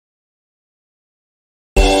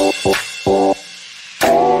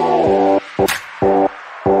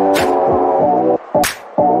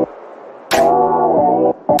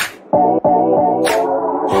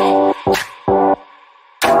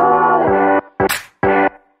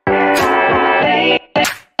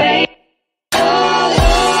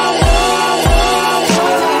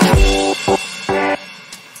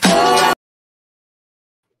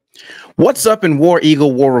What's up in War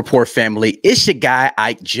Eagle War Report family? It's your guy,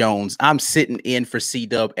 Ike Jones. I'm sitting in for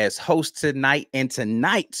C-Dub as host tonight. And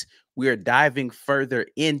tonight, we are diving further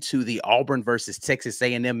into the Auburn versus Texas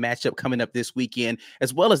A&M matchup coming up this weekend,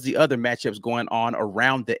 as well as the other matchups going on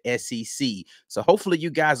around the SEC. So hopefully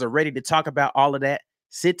you guys are ready to talk about all of that.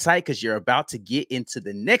 Sit tight because you're about to get into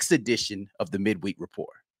the next edition of the Midweek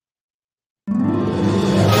Report.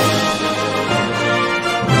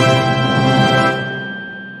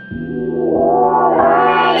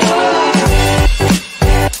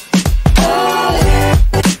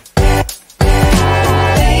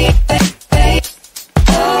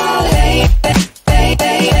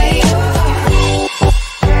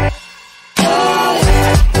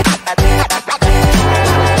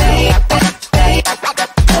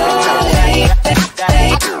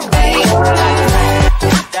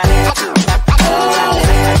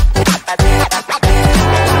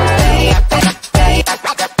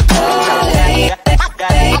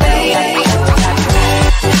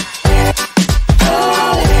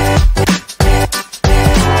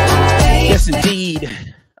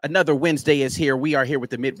 Another Wednesday is here. We are here with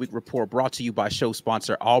the Midweek Report brought to you by show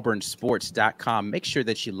sponsor auburnsports.com. Make sure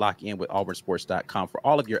that you lock in with auburnsports.com for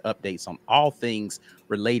all of your updates on all things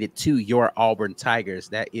related to your Auburn Tigers.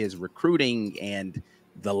 That is recruiting and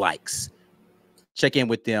the likes. Check in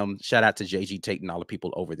with them. Shout out to JG Tate and all the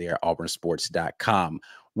people over there at auburnsports.com.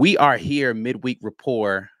 We are here, Midweek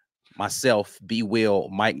Report. Myself, B. Will,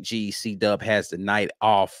 Mike G, C-Dub has the night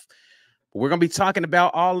off. We're going to be talking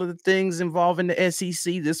about all of the things involving the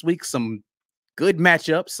SEC this week. Some good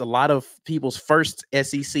matchups. A lot of people's first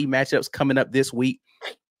SEC matchups coming up this week.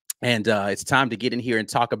 And it's time to get in here and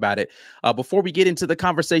talk about it. Before we get into the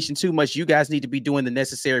conversation too much, you guys need to be doing the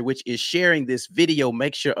necessary, which is sharing this video.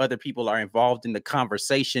 Make sure other people are involved in the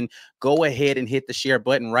conversation. Go ahead and hit the share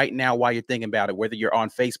button right now while you're thinking about it, whether you're on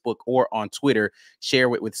Facebook or on Twitter.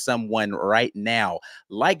 Share it with someone right now.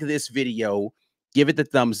 Like this video. Give it the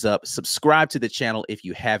thumbs up, subscribe to the channel if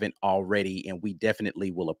you haven't already, and we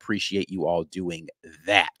definitely will appreciate you all doing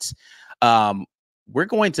that. We're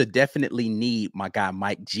going to definitely need my guy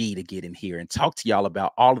Mike G to get in here and talk to y'all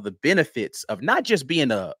about all of the benefits of not just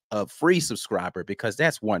being a free subscriber, because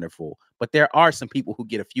that's wonderful, but there are some people who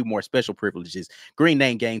get a few more special privileges. Green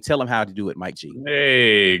Name Gang, tell them how to do it, Mike G.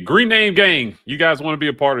 Hey, Green Name Gang, you guys want to be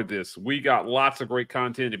a part of this? We got lots of great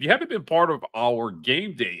content. If you haven't been part of our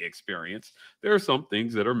game day experience, there are some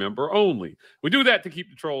things that are member only. We do that to keep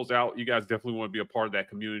the trolls out. You guys definitely want to be a part of that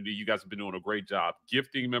community. You guys have been doing a great job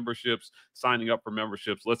gifting memberships, signing up for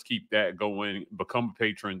memberships. Let's keep that going. Become a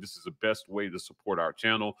patron. This is the best way to support our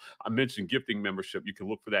channel. I mentioned gifting membership. You can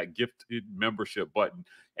look for that gifted membership button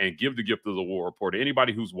and give the gift of the War Report.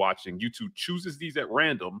 Anybody who's watching, YouTube chooses these at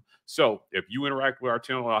random. So if you interact with our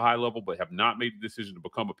channel at a high level but have not made the decision to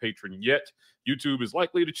become a patron yet, YouTube is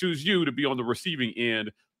likely to choose you to be on the receiving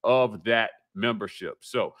end of that membership.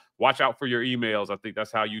 So watch out for your emails. I think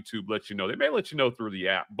that's how YouTube lets you know. They may let you know through the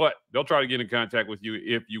app, but they'll try to get in contact with you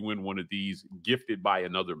if you win one of these gifted by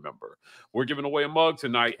another member. We're giving away a mug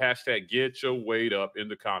tonight. Hashtag get your weight up in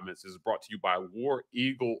the comments. This is brought to you by War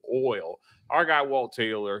Eagle Oil. Our guy Walt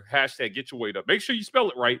Taylor. Hashtag get your weight up. Make sure you spell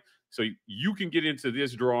it right so you can get into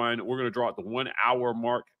this drawing. We're going to draw at the 1 hour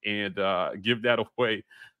mark and give that away.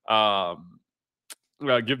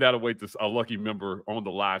 Give that away to a lucky member on the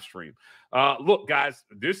live stream. Look, guys,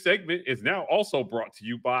 this segment is now also brought to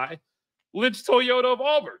you by Lynch Toyota of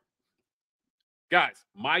Auburn. Guys,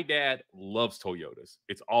 my dad loves Toyotas.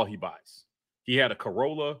 It's all he buys. He had a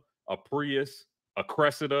Corolla, a Prius, a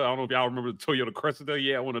Cressida. I don't know if y'all remember the Toyota Cressida.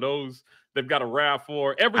 Yeah, one of those. They've got a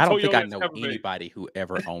RAV4. I don't think I know anybody who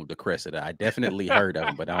ever owned the Cressida. I definitely heard of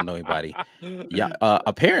them, but I don't know anybody. Yeah,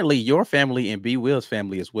 apparently your family and B. Will's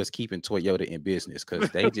family is what's keeping Toyota in business, because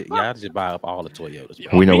y'all just buy up all the Toyotas.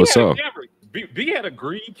 Bro. We know what's up. B had a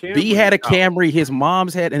green Camry. B had a Camry. His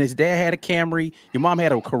mom's had, and his dad had a Camry. Your mom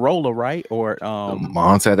had a Corolla, right? Or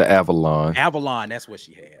mom's had an Avalon. Avalon, that's what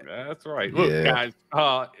she had. That's right. Look, guys,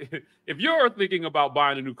 if you're thinking about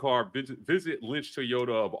buying a new car, visit Lynch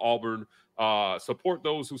Toyota of Auburn. Support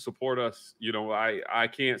those who support us. You know, I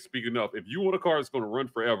can't speak enough. If you want a car that's going to run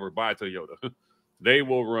forever, buy a Toyota. They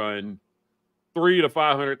will run 300,000 to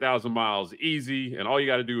 500,000 miles easy, and all you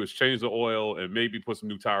got to do is change the oil and maybe put some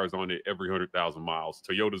new tires on it every 100,000 miles.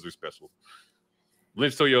 Toyotas are special.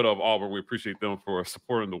 Lynch Toyota of Auburn, we appreciate them for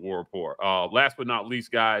supporting the War Report. Last but not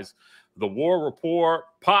least, guys, the War Report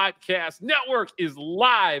Podcast Network is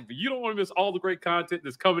live. You don't want to miss all the great content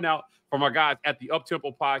that's coming out from our guys at the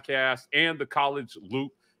Uptempo Podcast and the College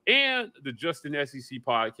Loop and the Justin SEC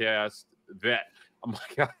Podcast that My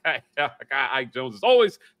guy, Ike Jones is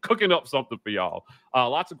always cooking up something for y'all.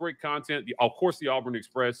 Lots of great content. Of course, the Auburn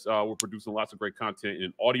Express. We're producing lots of great content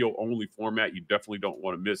in audio-only format. You definitely don't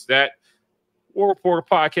want to miss that. War Reporter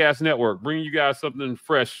Podcast Network, bringing you guys something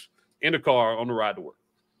fresh in the car on the ride to work.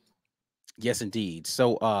 Yes, indeed.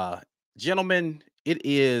 So, gentlemen, it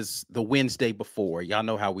is the Wednesday before. Y'all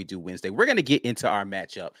know how we do Wednesday. We're going to get into our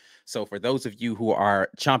matchup. So for those of you who are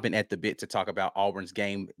chomping at the bit to talk about Auburn's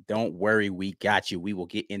game, don't worry, we got you. We will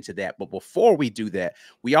get into that. But before we do that,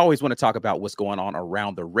 we always want to talk about what's going on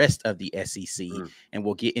around the rest of the SEC, and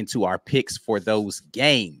we'll get into our picks for those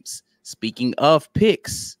games. Speaking of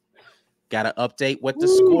picks, got to update what the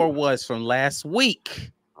score was from last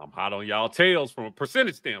week. I'm hot on y'all tails from a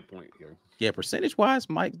percentage standpoint here. Yeah, percentage-wise,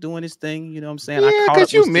 Mike doing his thing. You know what I'm saying? Yeah,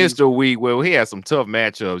 because you missed a week where he had some tough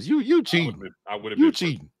matchups. You cheating. I would have been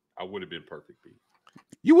cheating. I would have been perfect, B.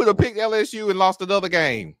 You would have picked LSU and lost another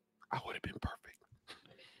game. I would have been perfect.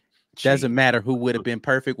 Doesn't matter who would have been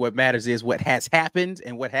perfect. What matters is what has happened,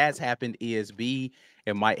 and what has happened is B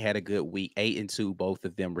and Mike had a good week, 8-2, both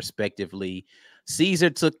of them respectively. Caesar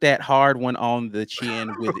took that hard one on the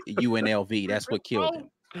chin with UNLV. That's what killed him.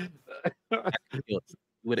 He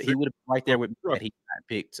would have been right there with me that he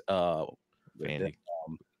picked Vandy.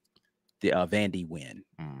 The Vandy win.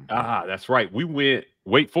 That's right. We went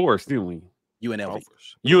Wake Forest, didn't we? UNLV.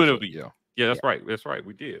 UNLV. Yeah, that's right. That's right.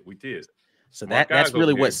 We did. So that's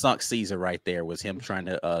really what sunk Caesar right there, was him trying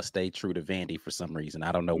to stay true to Vandy for some reason.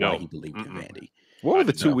 I don't know why he believed in Vandy. What were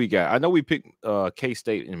the two we got? I know we picked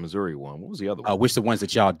K-State and Missouri one. What was the other one? Which the ones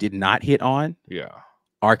that y'all did not hit on? Yeah.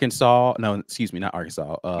 Arkansas. No, excuse me, not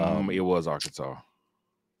Arkansas. It was Arkansas.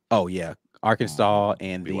 Oh, yeah. Arkansas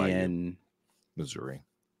and BYU. then Missouri.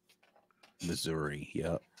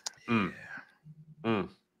 Yep.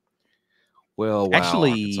 Well, wow,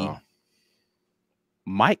 actually, Arkansas.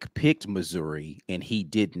 Mike picked Missouri, and he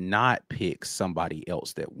did not pick somebody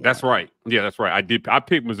else that won. That's right. Yeah, that's right. I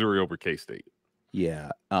picked Missouri over K-State. Yeah,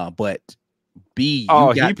 but B.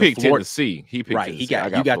 He picked Tennessee. He picked Tennessee. You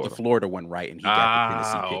got the Florida one right, and he got the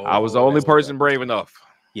Tennessee pick. I was the only person brave enough.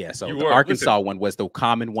 Yeah, so the Arkansas one was the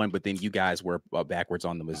common one, but then you guys were backwards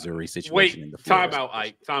on the Missouri situation. Wait, time out,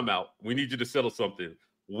 Ike. Time out. We need you to settle something.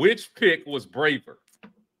 Which pick was braver?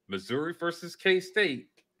 Missouri versus K-State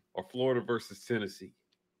or Florida versus Tennessee?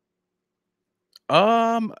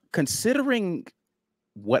 Considering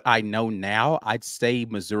what I know now, I'd say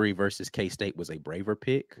Missouri versus K-State was a braver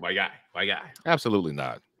pick. My guy. Absolutely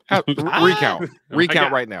not. Recount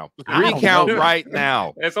right now. Recount right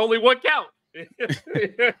now. That's only one count.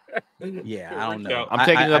 Yeah, I don't know. I'm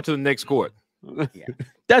taking it up to the next court. Yeah,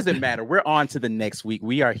 doesn't matter. We're on to the next week.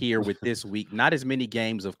 We are here with this week. Not as many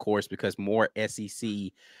games, of course, because more SEC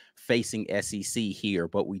facing SEC here,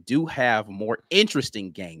 but we do have more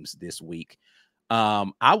interesting games this week.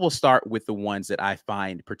 I will start with the ones that I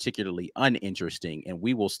find particularly uninteresting, and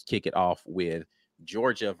we will kick it off with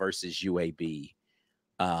Georgia versus UAB.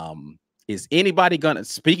 Is anybody gonna,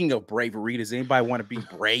 speaking of bravery, does anybody want to be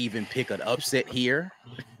brave and pick an upset here?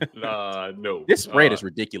 No. This spread is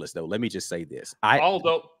ridiculous, though. Let me just say this.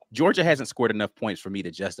 Although Georgia hasn't scored enough points for me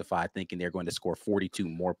to justify thinking they're going to score 42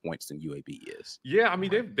 more points than UAB is. Yeah, I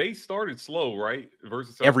mean, they started slow, right?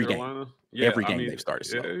 Versus South Every Carolina. game. Yeah, Every game they've started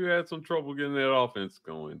slow. You had some trouble getting that offense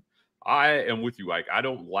going. I am with you, Ike. I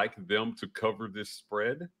don't like them to cover this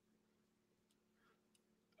spread,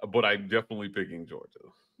 but I'm definitely picking Georgia.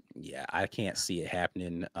 Yeah, I can't see it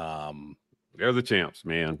happening. They're the champs,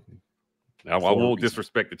 man. I won't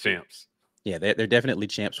disrespect the champs. Yeah, they're definitely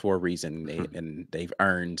champs for a reason, and they've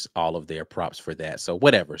earned all of their props for that. So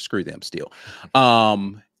whatever, screw them still.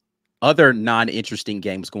 Other non-interesting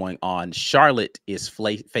games going on. Charlotte is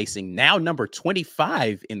facing now number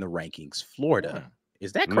 25 in the rankings, Florida.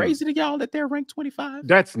 Is that crazy to y'all that they're ranked 25?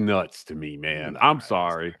 That's nuts to me, man. I'm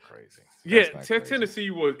sorry. Crazy. Yeah, Tennessee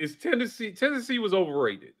was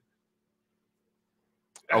overrated.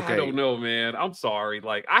 Okay. I don't know, man. I'm sorry.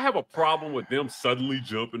 Like, I have a problem with them suddenly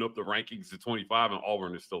jumping up the rankings to 25 and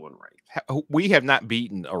Auburn is still unranked. We have not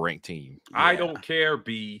beaten a ranked team. Yeah. I don't care,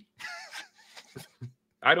 B.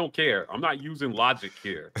 I don't care. I'm not using logic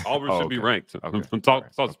here. Auburn should be ranked. Okay.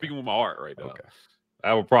 I'm speaking with my heart right now. Okay. I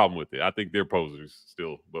have a problem with it. I think they're posers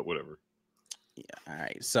still, but whatever. Yeah. All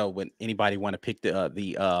right. So, would anybody want to pick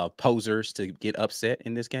the posers to get upset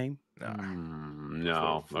in this game?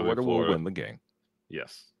 No. Florida will win the game.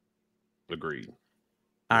 Yes. Agreed.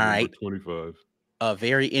 All right. 25. A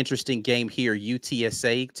very interesting game here.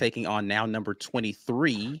 UTSA taking on now number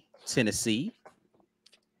 23, Tennessee.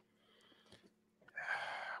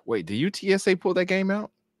 Wait, did UTSA pull that game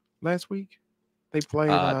out last week? They played.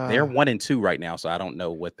 They're 1-2 right now, so I don't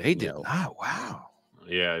know what they did. Oh, wow.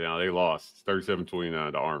 Yeah, no, they lost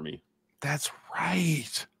 37-29 to Army. That's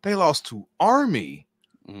right. They lost to Army.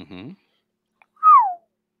 Mm-hmm.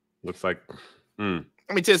 Looks like.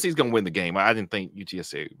 I mean, Tennessee's going to win the game. I didn't think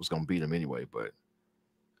UTSA was going to beat them anyway, but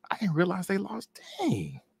I didn't realize they lost.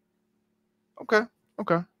 Dang. Okay.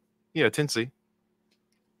 Yeah, Tennessee.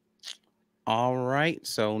 All right.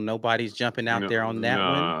 So nobody's jumping out there on that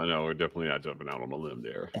one. No, we're definitely not jumping out on a limb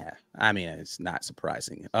there. Yeah, I mean, it's not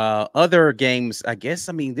surprising. Other games, I guess.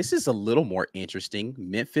 I mean, this is a little more interesting.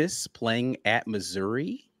 Memphis playing at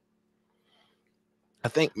Missouri. I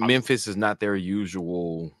think Memphis is not their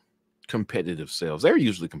usual competitive selves. They're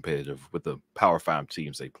usually competitive with the Power 5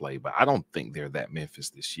 teams they play, but I don't think they're that Memphis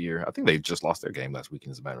this year. I think they just lost their game last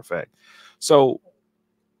weekend, as a matter of fact. So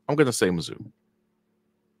I'm going to say Mizzou.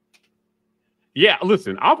 Yeah,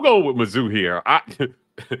 listen, I'll go with Mizzou here.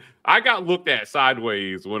 I got looked at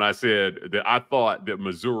sideways when I said that I thought that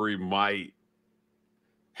Missouri might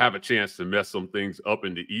have a chance to mess some things up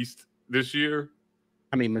in the East this year.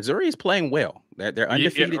 I mean, Missouri is playing well. They're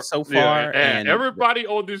undefeated so far. Yeah, and everybody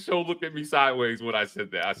on this show looked at me sideways when I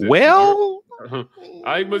said that. I said, well,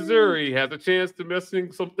 I think Missouri has a chance to mess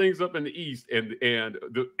some things up in the East, and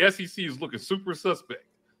the SEC is looking super suspect.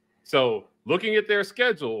 So looking at their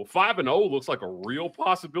schedule, 5-0 looks like a real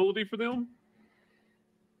possibility for them.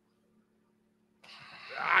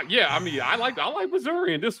 Yeah, I mean, I like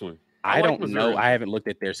Missouri in this one. I don't know. I haven't looked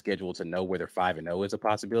at their schedule to know whether 5-0 is a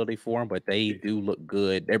possibility for them, but they do look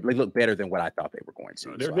good. They look better than what I thought they were going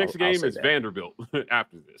to. Their next game is Vanderbilt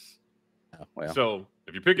after this. Oh, well, so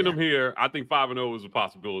if you're picking them here, I think 5-0 is a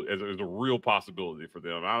possibility. Is a real possibility for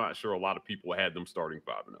them. I'm not sure a lot of people had them starting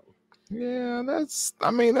 5-0. Yeah,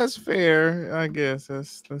 that's fair. I guess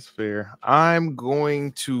that's fair. I'm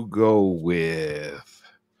going to go with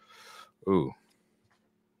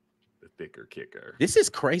thicker kicker. This is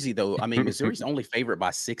crazy though. I mean, Missouri's only favored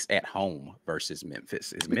by 6 at home versus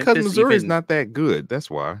Memphis. Because Missouri's not that good. That's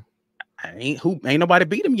why. Ain't nobody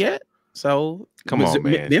beat them yet. So come on,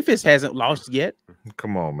 man. Memphis hasn't lost yet.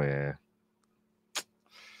 Come on, man.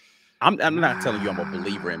 I'm not telling you I'm a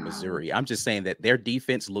believer in Missouri. I'm just saying that their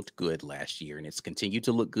defense looked good last year, and it's continued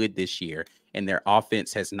to look good this year. And their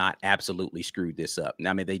offense has not absolutely screwed this up.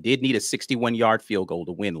 Now, I mean, they did need a 61-yard field goal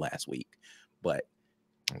to win last week, but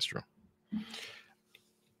that's true.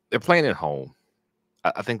 They're playing at home.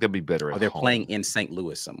 I think they'll be better at home. They're playing in St.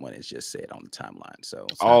 Louis, someone has just said on the timeline. So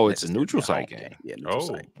it's a neutral site game. Yeah, neutral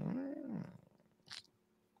site.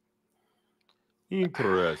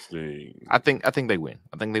 Interesting. I think they win.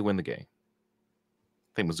 I think they win the game.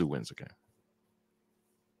 I think Mizzou wins the game.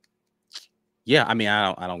 Yeah, I mean,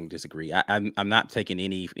 I don't disagree. I'm not taking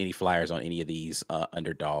any flyers on any of these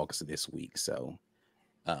underdogs this week. So,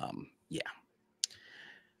 yeah.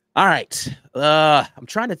 All right. I'm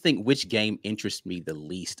trying to think which game interests me the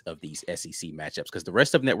least of these SEC matchups, because the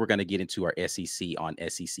rest of them that we're going to get into are SEC on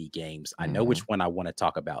SEC games. I know which one I want to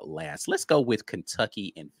talk about last. Let's go with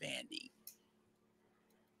Kentucky and Vandy.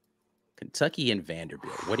 Kentucky and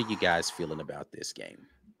Vanderbilt. What are you guys feeling about this game?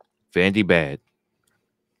 Vandy bad.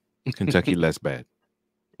 Kentucky less bad.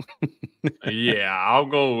 Yeah, I'll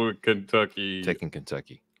go with Kentucky. Taking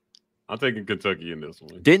Kentucky. I'm taking Kentucky in this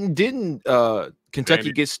one. Didn't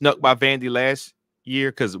Kentucky get snuck by Vandy last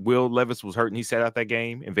year because Will Levis was hurt and he sat out that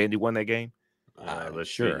game and Vandy won that game?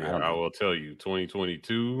 Let's see. I will tell you,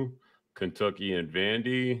 2022, Kentucky and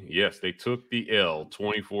Vandy. Yes, they took the L,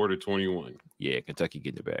 24-21. Yeah, Kentucky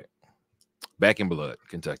getting it back. Back in blood,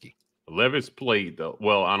 Kentucky. Levis played though.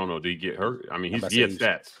 Well, I don't know. Did he get hurt? I mean, he had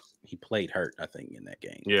stats. He played hurt, I think, in that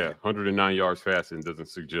game. Yeah, 109 yards passing doesn't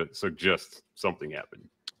suggest something happened.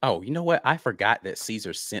 Oh, you know what? I forgot that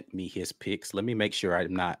Caesar sent me his picks. Let me make sure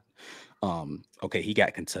I'm not. Okay, he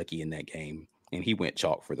got Kentucky in that game, and he went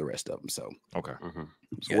chalk for the rest of them. So okay,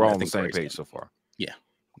 so we're all on the same page so far. Yeah.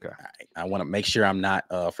 Okay. All right. I want to make sure I'm not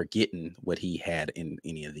forgetting what he had in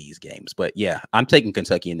any of these games. But yeah, I'm taking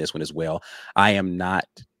Kentucky in this one as well. I am not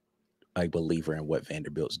a believer in what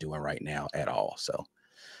Vanderbilt's doing right now at all. So,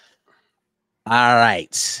 all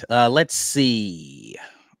right, let's see.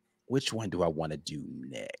 Which one do I want to do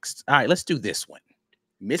next? All right, let's do this one.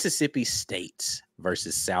 Mississippi State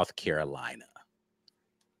versus South Carolina.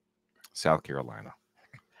 South Carolina.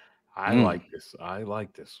 I like this. I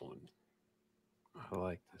like this one.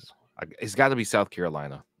 It's got to be South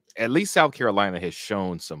Carolina. At least South Carolina has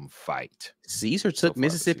shown some fight. Caesar took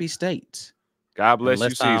Mississippi State. God bless you,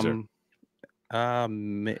 Caesar.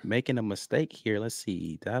 Making a mistake here. Let's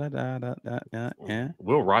see. Yeah.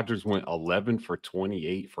 Will Rogers went 11 for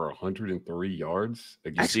 28 for 103 yards.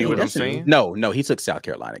 You see what I'm saying? No, he took South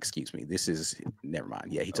Carolina. Excuse me. This is never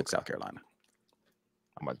mind. Yeah, he took South Carolina.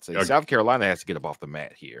 I'm about to say South Carolina has to get up off the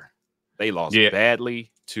mat here. They lost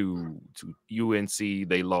badly to UNC.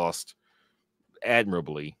 They lost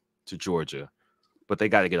admirably to Georgia, but they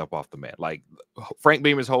got to get up off the mat. Like Frank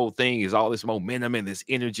Beamer's whole thing is all this momentum and this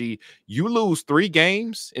energy. You lose 3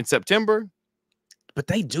 games in September. But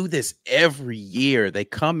they do this every year. They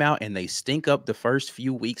come out and they stink up the first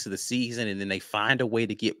few weeks of the season, and then they find a way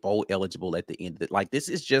to get bowl eligible at the end of it. Like, this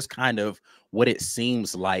is just kind of what it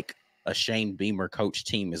seems like a Shane Beamer coach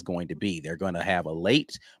team is going to be. They're going to have a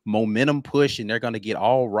late momentum push, and they're going to get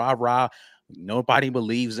all rah-rah. Nobody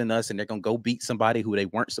believes in us, and they're going to go beat somebody who they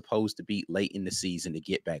weren't supposed to beat late in the season to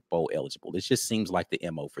get back bowl eligible. This just seems like the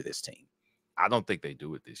MO for this team. I don't think they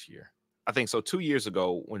do it this year. I think so. 2 years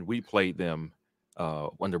ago when we played them,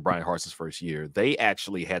 under Brian Harsin's first year, they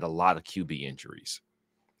actually had a lot of QB injuries.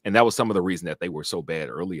 And that was some of the reason that they were so bad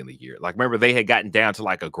early in the year. Like, remember, they had gotten down to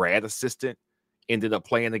like a grad assistant, ended up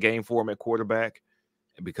playing the game for them at quarterback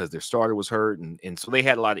because their starter was hurt. And so they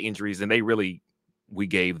had a lot of injuries, and we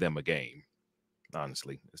gave them a game.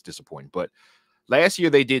 Honestly, it's disappointing. But last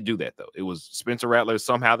year they did do that, though. It was Spencer Rattler.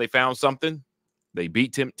 Somehow they found something. They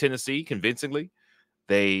beat Tennessee convincingly.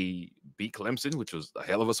 They beat Clemson, which was a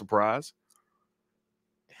hell of a surprise.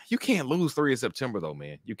 You can't lose 3 in September, though,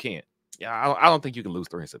 man. You can't. Yeah, I don't think you can lose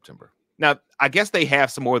 3 in September. Now, I guess they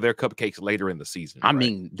have some more of their cupcakes later in the season. I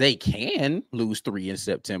mean, they can lose 3 in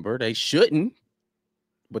September. They shouldn't,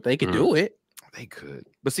 but they could do it. They could.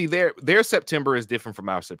 But see, their September is different from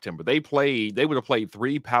our September. They would have played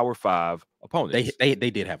 3 Power 5 opponents.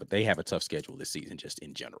 They have a tough schedule this season, just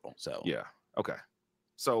in general. So yeah. Okay.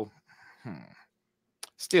 So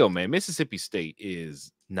still, man, Mississippi State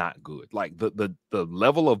is not good. Like the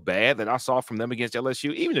level of bad that I saw from them against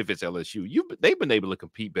LSU, even if it's LSU, they've been able to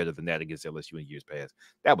compete better than that against LSU in years past.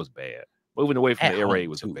 That was bad. Moving away from the air raid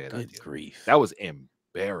was a bad idea. Grief. That was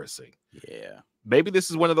embarrassing. Yeah. Maybe this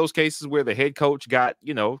is one of those cases where the head coach got,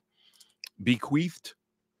 bequeathed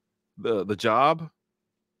the job.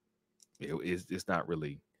 It's not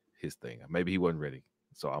really his thing. Maybe he wasn't ready.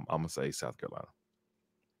 So I'm gonna say South Carolina.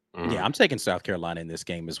 Yeah, I'm taking South Carolina in this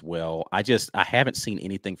game as well. I haven't seen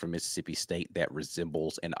anything from Mississippi State that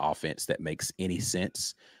resembles an offense that makes any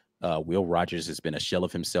sense. Will Rogers has been a shell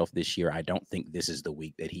of himself this year. I don't think this is the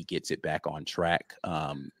week that he gets it back on track.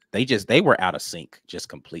 They were out of sync just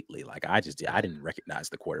completely. Like I didn't recognize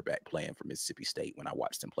the quarterback playing for Mississippi State when I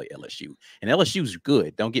watched them play LSU. And LSU's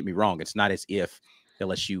good. Don't get me wrong. It's not as if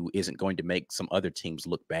LSU isn't going to make some other teams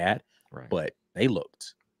look bad, right? But they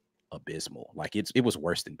looked abysmal. Like it was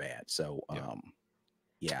worse than bad. So I'm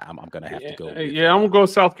gonna have to go. I'm gonna go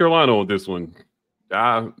South Carolina on this one.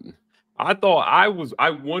 I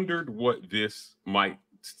wondered what this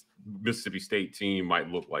Mississippi State team might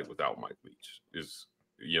look like without Mike Leach.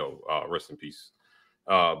 Rest in peace.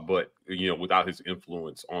 But without his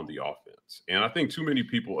influence on the offense. And I think too many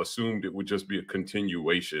people assumed it would just be a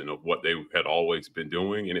continuation of what they had always been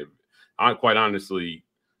doing. And quite honestly,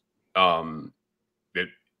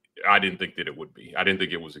 I didn't think that it would be. I didn't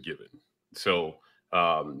think it was a given. So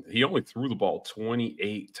he only threw the ball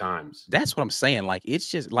 28 times. That's what I'm saying. Like, it's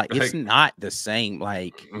just like it's not the same.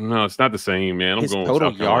 Like, no, it's not the same, man. His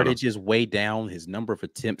total yardage is way down. His number of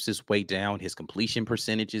attempts is way down. His completion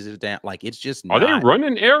percentages is down. Like, it's just Are they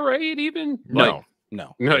running air raid even? No.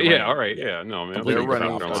 Yeah, all right. Yeah, no, man. They're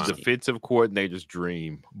running a defensive coordinator's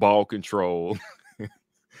dream. Ball control.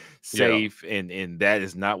 Safe, and that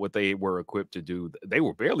is not what they were equipped to do. They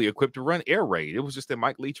were barely equipped to run air raid. It was just that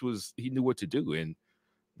Mike Leach he knew what to do, and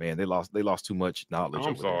man, they lost too much knowledge.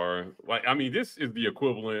 I'm sorry. This is the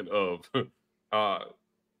equivalent of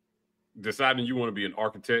deciding you want to be an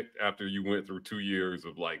architect after you went through 2 years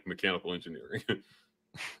of mechanical engineering.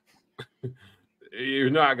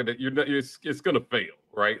 It's gonna fail,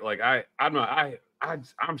 right?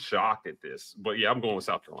 I'm shocked at this, but yeah, I'm going with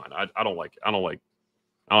South Carolina. I don't like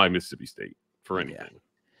Mississippi State for anything.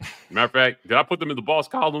 Yeah. Matter of fact, did I put them in the boss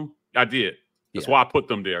column? I did. That's why I put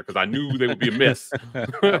them there, because I knew they would be a mess.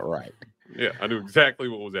 Right. Yeah, I knew exactly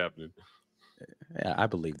what was happening. Yeah, I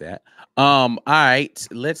believe that. All right,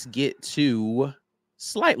 let's get to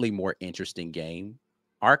slightly more interesting game.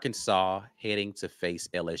 Arkansas heading to face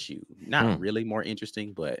LSU. Not really more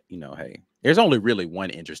interesting, but hey, there's only really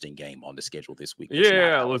one interesting game on the schedule this week.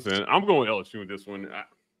 Yeah, listen, I'm going LSU with this one.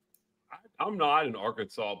 I'm not an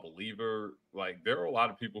Arkansas believer. There are a lot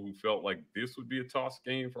of people who felt like this would be a toss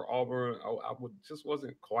game for Auburn. Just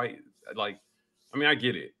wasn't quite I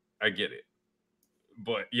get it.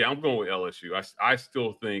 But yeah, I'm going with LSU. I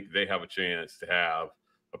still think they have a chance to have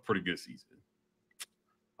a pretty good season.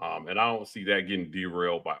 And I don't see that getting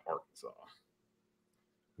derailed by Arkansas.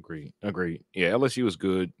 Agreed. Yeah, LSU is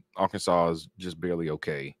good. Arkansas is just barely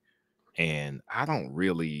okay. And I don't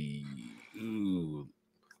really.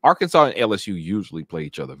 Arkansas and LSU usually play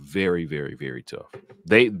each other very, very, very tough.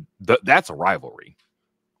 That's a rivalry.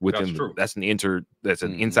 That's true. That's an inside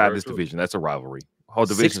Very this true. division. That's a rivalry. Whole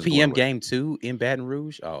 6 division p.m. game 2 in Baton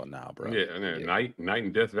Rouge. Oh no, bro. Yeah. Night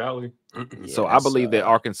in Death Valley. So I believe that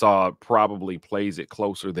Arkansas probably plays it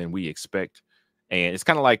closer than we expect. And it's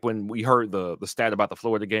kind of like when we heard the stat about the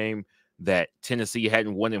Florida game that Tennessee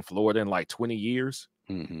hadn't won in Florida in like 20 years.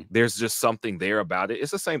 Mm-hmm. There's just something there about it.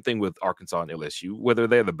 It's the same thing with Arkansas and LSU. Whether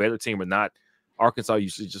they're the better team or not, Arkansas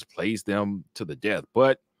usually just plays them to the death.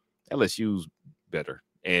 But LSU's better.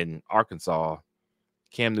 And Arkansas,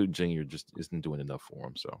 Cam Newton Jr. just isn't doing enough for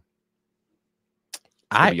him. So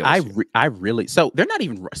I really, so they're not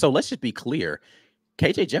even, so let's just be clear.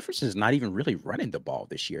 KJ Jefferson is not even really running the ball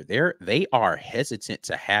this year. They are hesitant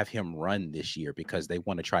to have him run this year because they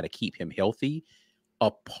want to try to keep him healthy. A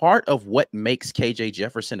part of what makes KJ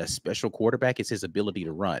Jefferson a special quarterback is his ability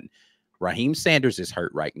to run. Raheem Sanders is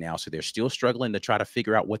hurt right now, so they're still struggling to try to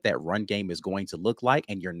figure out what that run game is going to look like,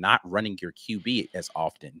 and you're not running your QB as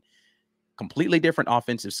often. Completely different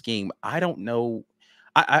offensive scheme. I don't know.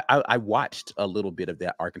 I watched a little bit of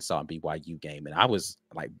that Arkansas and BYU game, and I was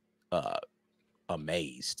like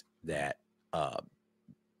amazed that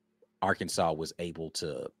Arkansas was able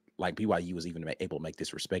to, like, BYU was even able to make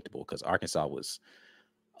this respectable because Arkansas was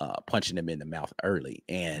punching them in the mouth early.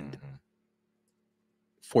 And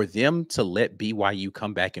for them to let BYU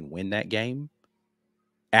come back and win that game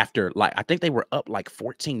after, like, I think they were up like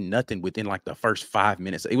 14-0 within like the first 5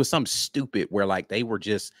 minutes. It was something stupid where like they were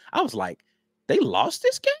just, I was like, they lost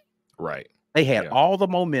this game? Right. They had all the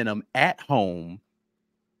momentum at home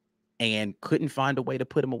and couldn't find a way to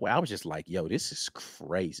put them away. I was just like, yo, this is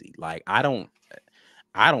crazy. Like, I don't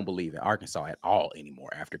believe in Arkansas at all anymore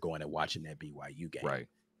after going and watching that BYU game. Right.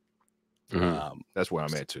 That's where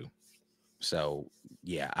I'm at too. So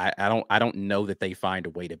yeah, I don't know that they find a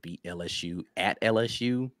way to beat LSU at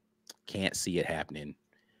LSU. Can't see it happening.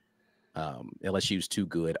 LSU's too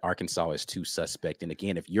good. Arkansas is too suspect. And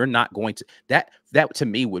again, if you're not going to, that to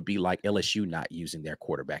me would be like LSU not using their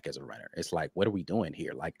quarterback as a runner. It's like, what are we doing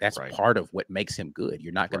here? Like, that's part of what makes him good.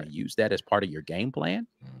 You're not going to use that as part of your game plan.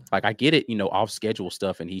 Like, I get it, off schedule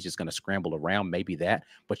stuff, and he's just going to scramble around, maybe that,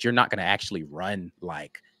 but you're not going to actually run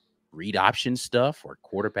like read option stuff or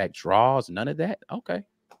quarterback draws, none of that. Okay.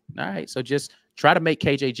 All right. So just try to make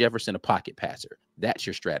KJ Jefferson a pocket passer. That's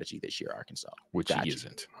your strategy this year, Arkansas. Which he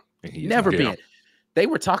isn't. Never been. They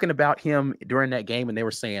were talking about him during that game, and they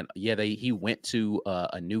were saying, he went to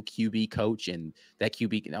a new QB coach, and that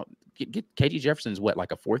QB, KJ Jefferson's what,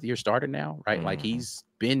 like a 4th-year starter now, right? Like, he's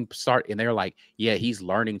been and they're like, he's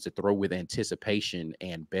learning to throw with anticipation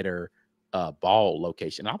and better ball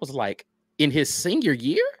location. I was like, in his senior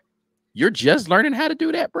year, you're just learning how to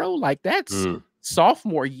do that, bro? Like, that's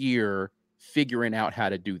sophomore year figuring out how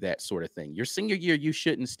to do that sort of thing. Your senior year, you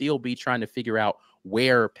shouldn't still be trying to figure out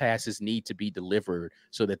where passes need to be delivered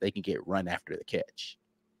so that they can get run after the catch.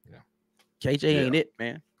 Yeah. KJ ain't it,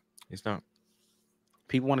 man. He's not.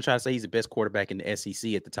 People want to try to say he's the best quarterback in the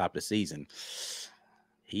SEC at the top of the season.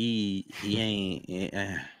 He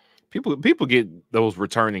ain't. People get those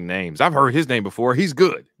returning names. I've heard his name before. He's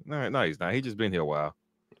good. No, he's not. He's just been here a while.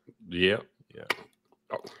 Yeah.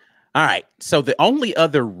 Oh. All right. So the only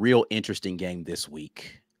other real interesting game this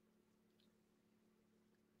week,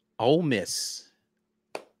 Ole Miss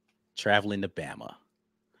traveling to Bama.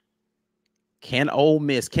 Can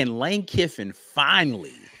Lane Kiffin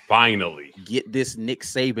finally get this Nick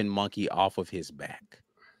Saban monkey off of his back?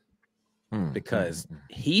 Because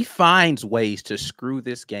he finds ways to screw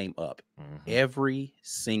this game up every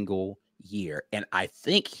single year. And I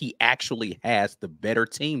think he actually has the better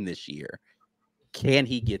team this year. Can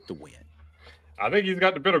he get the win? I think he's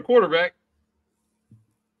got the better quarterback.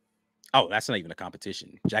 Oh, that's not even a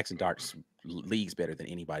competition. Jackson Dart's league's better than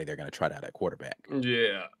anybody they're going to try out at quarterback.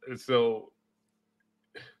 Yeah. So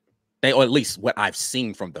or at least what I've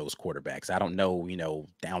seen from those quarterbacks. I don't know,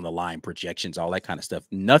 down the line projections, all that kind of stuff.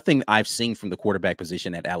 Nothing I've seen from the quarterback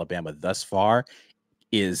position at Alabama thus far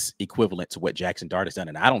is equivalent to what Jackson Dart has done.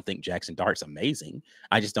 And I don't think Jackson Dart's amazing.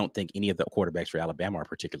 I just don't think any of the quarterbacks for Alabama are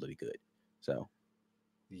particularly good. So,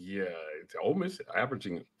 yeah, it's Ole Miss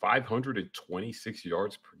averaging 526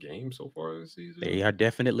 yards per game so far this season. They are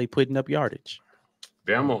definitely putting up yardage.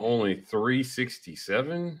 Bama only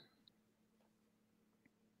 367.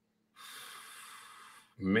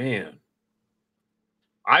 Man,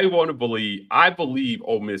 I believe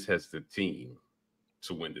Ole Miss has the team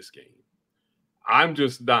to win this game. I'm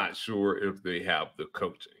just not sure if they have the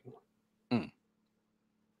coaching.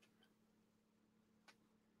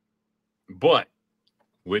 But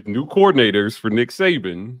with new coordinators for Nick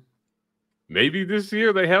Saban, maybe this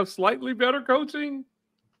year they have slightly better coaching.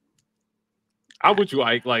 I'm with you,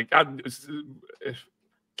 Ike. Kiffin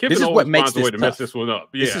always finds a way to mess this one up.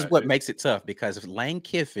 This is what makes it tough, because if Lane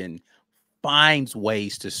Kiffin finds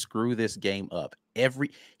ways to screw this game up,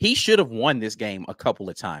 he should have won this game a couple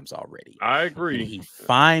of times already. I agree. And he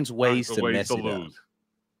finds ways to mess it up.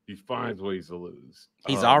 He finds ways to lose.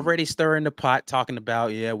 He's already stirring the pot, talking about,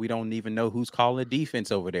 we don't even know who's calling the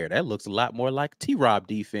defense over there. That looks a lot more like T-Rob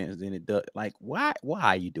defense than it does. Like, why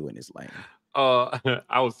are you doing this, Lane?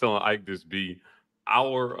 I was telling Ike this, B.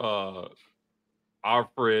 Our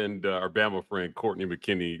friend, our Bama friend, Courtney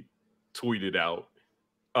McKinney, tweeted out,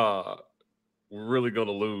 we're really going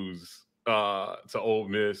to lose to Ole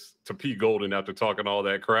Miss, to P. Golden after talking all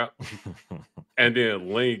that crap. And then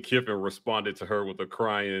Lane Kiffin responded to her with a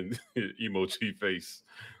crying emoji face.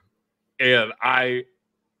 And I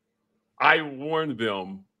warned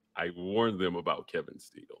them about Kevin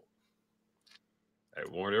Steele. I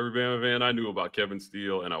warned every Bama fan I knew about Kevin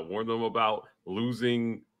Steele, and I warned them about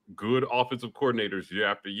losing good offensive coordinators year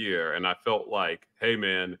after year. And I felt like, hey,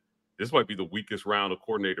 man, this might be the weakest round of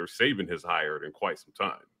coordinators Saban has hired in quite some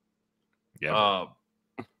time.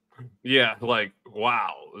 Yeah. Like,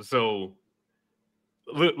 wow. So,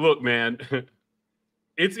 look, man,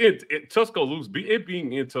 it's in Tuscaloosa. It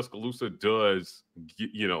being in Tuscaloosa does,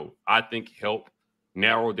 I think help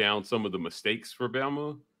narrow down some of the mistakes for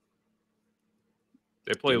Bama.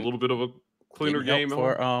 They play a little bit of a cleaner game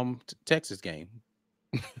for Texas game.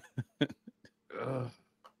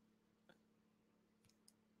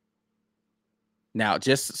 Now,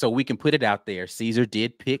 just so we can put it out there, Caesar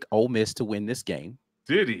did pick Ole Miss to win this game.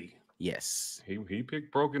 Did he? Yes. He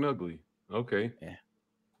picked Broken Ugly. Okay. Yeah.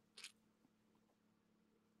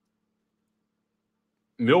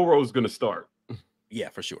 Milroe's going to start. Yeah,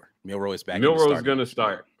 for sure. Milroe is back. Milroe's going to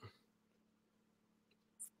start.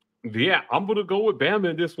 Yeah, I'm going to go with Bama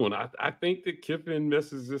in this one. I think that Kiffin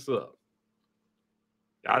messes this up.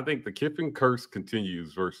 I think the Kiffin curse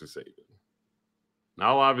continues versus Saban.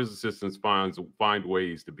 Not a lot of his assistants find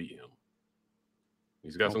ways to beat him.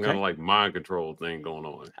 He's got some kind of like mind control thing going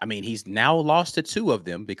on. I mean, he's now lost to two of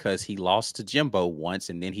them because he lost to Jimbo once,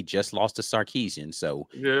 and then he just lost to Sarkisian. So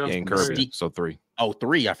and Kirby. So 3. Oh,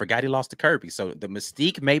 3. I forgot he lost to Kirby. So the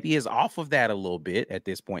mystique maybe is off of that a little bit at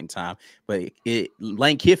this point in time. But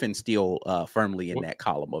Lane Kiffin still firmly in that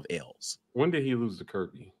column of L's. When did he lose to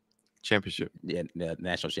Kirby? Championship. Yeah, the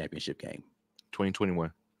national championship game.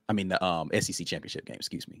 2021. I mean, the SEC championship game.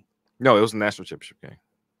 Excuse me. No, it was the national championship game.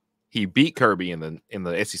 He beat Kirby in the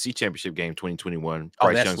SEC championship game 2021.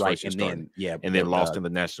 Oh, that's right. And then lost in the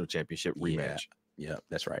national championship rematch. Yeah,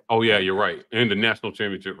 that's right. Oh yeah, you're right. In the national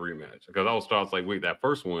championship rematch, because I was like, wait, that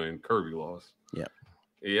first one Kirby lost. Yeah.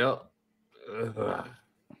 Yeah.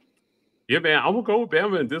 Yeah, man, I'm gonna go with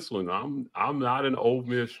Bama in this one. I'm not an Ole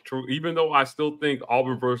Miss true, even though I still think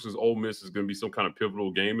Auburn versus Ole Miss is gonna be some kind of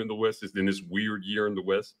pivotal game in the West. It's in this weird year in the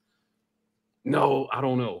West. No, I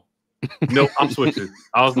don't know. No, I'm switching.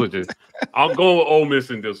 I'll switch it. I'll go with Ole Miss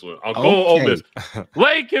in this one. I'll go with Ole Miss.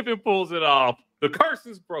 Lane Kiffin pulls it off. The curse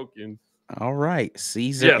is broken. All right.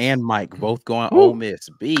 Caesar and Mike both going Ole Miss.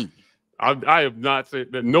 B. I have not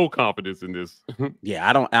said that. No confidence in this. Yeah,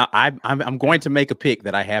 I don't. I'm going to make a pick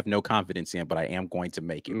that I have no confidence in, but I am going to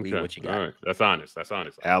make it. Okay. What you got? All right. That's honest. That's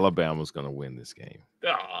honest. Alabama's going to win this game.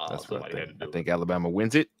 Oh, that's what I think. I think Alabama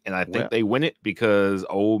wins it, and I think they win it because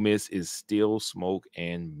Ole Miss is still smoke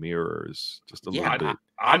and mirrors. Just a little bit.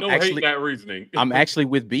 I don't hate that reasoning. I'm actually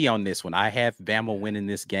with B on this one. I have Bama winning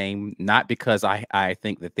this game, not because I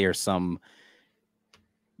think that there's some.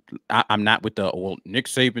 I'm not with Nick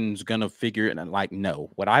Saban's gonna figure it. And like,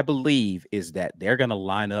 no, what I believe is that they're gonna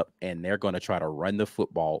line up and they're gonna try to run the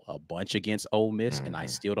football a bunch against Ole Miss, and I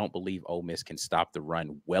still don't believe Ole Miss can stop the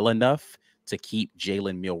run well enough to keep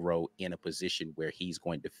Jalen Milroe in a position where he's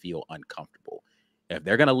going to feel uncomfortable. If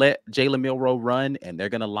they're gonna let Jalen Milroe run and they're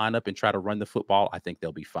gonna line up and try to run the football, I think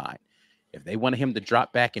they'll be fine. If they want him to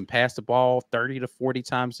drop back and pass the ball 30 to 40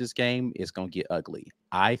 times this game, it's gonna get ugly.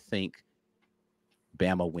 I think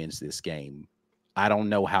Bama wins this game. I don't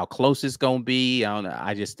know how close it's going to be.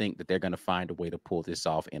 I just think that they're going to find a way to pull this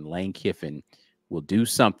off, and Lane Kiffin will do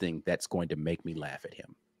something that's going to make me laugh at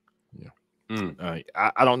him. Yeah.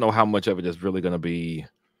 I don't know how much of it is really going to be.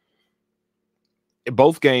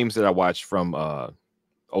 Both games that I watched from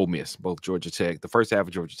Ole Miss, both Georgia Tech, the first half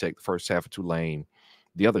of Georgia Tech, the first half of Tulane,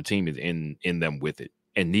 the other team is in them with it,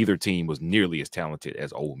 and neither team was nearly as talented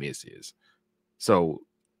as Ole Miss is. So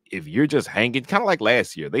if you're just hanging, kind of like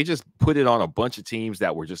last year, they just put it on a bunch of teams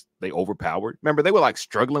that were just, they overpowered. Remember, they were like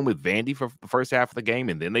struggling with Vandy for the first half of the game,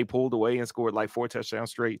 and then they pulled away and scored like 4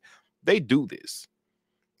 touchdowns straight. They do this.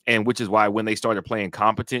 And which is why when they started playing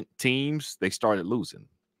competent teams, they started losing.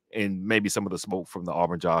 And maybe some of the smoke from the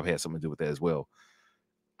Auburn job had something to do with that as well.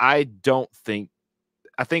 I think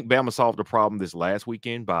Bama solved the problem this last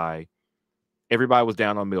weekend by everybody was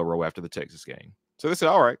down on Milroe after the Texas game. So they said,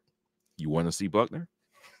 all right, you want to see Buckner?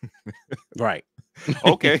 Right.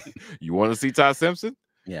 Okay. You want to see Ty Simpson?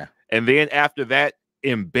 Yeah. And then after that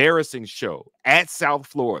embarrassing show at South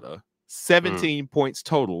Florida, 17 points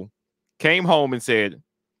total, came home and said,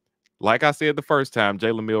 like I said the first time,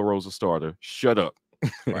 Jalen Milroe's a starter. Shut up.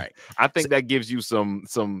 Right. I think that gives you some,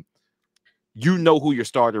 you know who your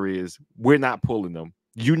starter is. We're not pulling them.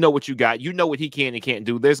 You know what you got. You know what he can and can't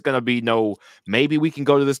do. There's going to be no, maybe we can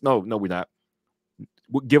go to this. No, we're not.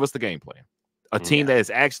 Give us the game plan. A team that is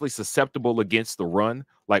actually susceptible against the run,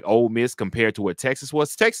 like Ole Miss compared to what Texas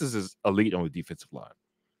was. Texas is elite on the defensive line.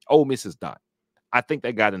 Ole Miss is not. I think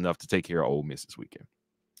they got enough to take care of Ole Miss this weekend.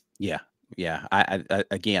 Yeah. Yeah. I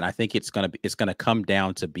think it's gonna come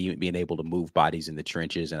down to being able to move bodies in the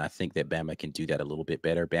trenches, and I think that Bama can do that a little bit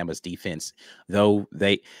better. Bama's defense, though,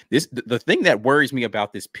 the thing that worries me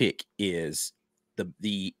about this pick is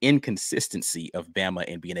the inconsistency of Bama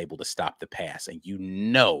in being able to stop the pass, and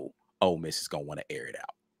Ole Miss is gonna want to air it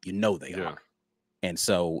out. They are, and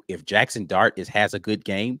so if Jackson Dart has a good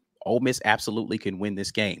game, Ole Miss absolutely can win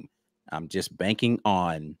this game. I'm just banking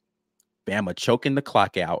on Bama choking the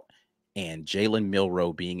clock out and Jalen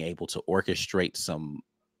Milroe being able to orchestrate some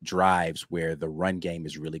drives where the run game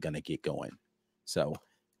is really going to get going. So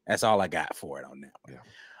that's all I got for it on that one.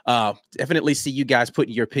 Yeah. Definitely see you guys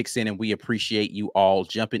putting your picks in, and we appreciate you all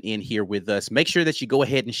jumping in here with us. Make sure that you go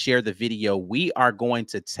ahead and share the video. We are going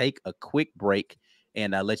to take a quick break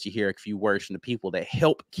and let you hear a few words from the people that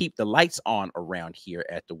help keep the lights on around here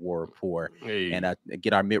at the War Report, and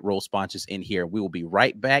get our mid-roll sponsors in here. We will be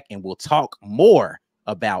right back, and we'll talk more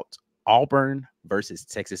about Auburn versus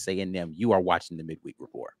Texas A&M. You are watching the Midweek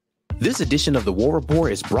Report. This edition of the War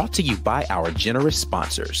Report is brought to you by our generous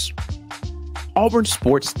sponsors.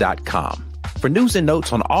 AuburnSports.com. For news and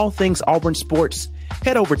notes on all things Auburn Sports,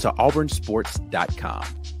 head over to AuburnSports.com.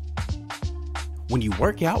 When you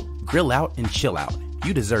work out, grill out, and chill out,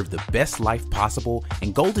 you deserve the best life possible,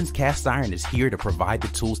 and Golden's Cast Iron is here to provide the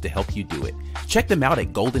tools to help you do it. Check them out at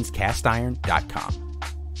GoldensCastIron.com.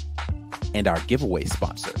 And our giveaway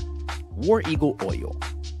sponsor, War Eagle Oil.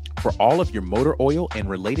 For all of your motor oil and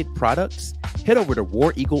related products, head over to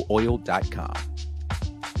WarEagleOil.com.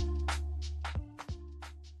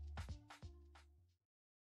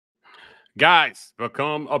 Guys,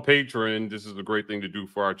 become a patron. This is a great thing to do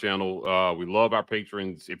for our channel. We love our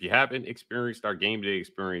patrons. If you haven't experienced our game day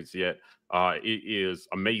experience yet, it is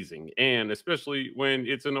amazing. And especially when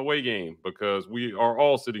it's an away game, because we are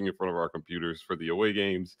all sitting in front of our computers for the away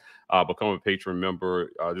games. Become a patron member.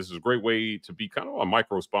 This is a great way to be kind of a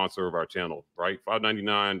micro sponsor of our channel, right?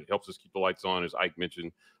 $5.99 helps us keep the lights on, as Ike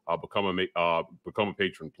mentioned. Become a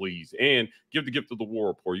patron, please. And give the gift of the War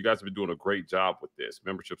Report. You guys have been doing a great job with this.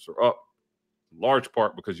 Memberships are up, large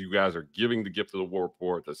part because you guys are giving the gift of the War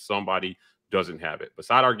Report to somebody doesn't have it.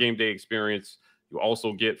 Beside our game day experience, you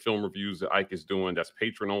also get film reviews that Ike is doing. That's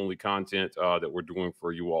patron-only content that we're doing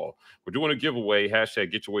for you all. We're doing a giveaway.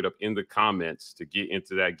 Hashtag get your weight up in the comments to get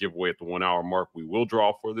into that giveaway at the 1 hour mark. We will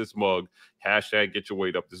draw for this mug. Hashtag get your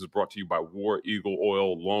weight up. This is brought to you by War Eagle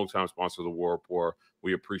Oil, longtime sponsor of the War Report.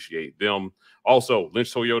 We appreciate them. Also,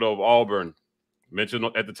 Lynch Toyota of Auburn, mentioned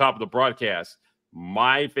at the top of the broadcast.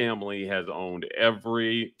 My family has owned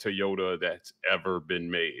every Toyota that's ever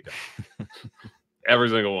been made. Every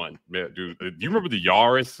single one. Man, dude, do you remember the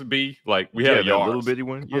Yaris, B? Like, we had a Yaris. Little bitty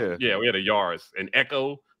one? Yeah. Yeah, we had a Yaris. An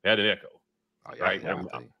Echo. We had an Echo. Oh, yeah, right?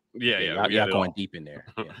 Yeah. Y'all going deep in there.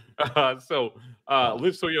 Yeah. So,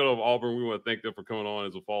 Lynch Toyota of Auburn, we want to thank them for coming on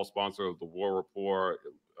as a fall sponsor of the War Report.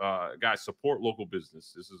 Guys, support local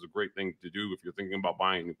business. This is a great thing to do if you're thinking about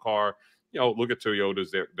buying a new car. Look at Toyotas.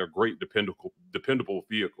 They're great, dependable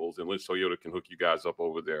vehicles, and Lynch Toyota can hook you guys up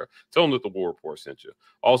over there. Tell them that the War Report sent you.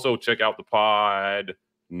 Also, check out the Pod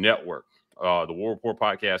Network. The War Report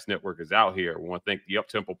Podcast Network is out here. We want to thank the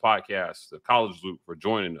Uptempo Podcast, the College Loop, for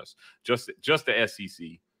joining us. Just the SEC,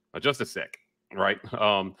 just a sec, right?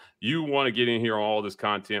 You want to get in here on all this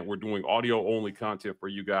content. We're doing audio-only content for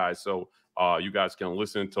you guys, so you guys can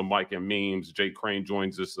listen to Mike and Memes. Jay Crane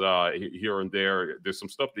joins us here and there. There's some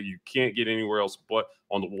stuff that you can't get anywhere else but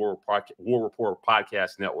on the War Report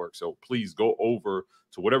Podcast Network. So please go over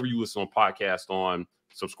to whatever you listen on podcast on,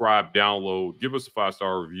 subscribe, download, give us a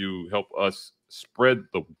 5-star review, help us spread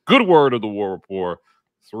the good word of the War Rapport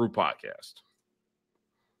through podcast.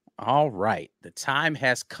 All right. The time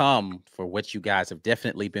has come for what you guys have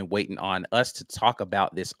definitely been waiting on us to talk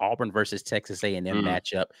about, this Auburn versus Texas A&M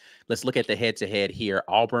matchup. Let's look at the head-to-head here.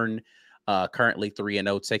 Auburn currently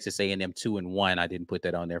 3-0, Texas A&M 2-1. I didn't put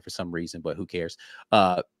that on there for some reason, but who cares?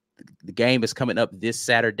 The game is coming up this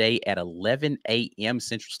Saturday at 11 a.m.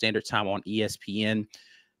 Central Standard Time on ESPN.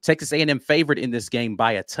 Texas A&M favored in this game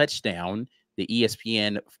by a touchdown. The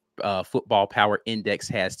ESPN Football Power Index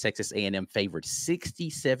has Texas A&M favored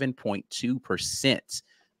 67.2%.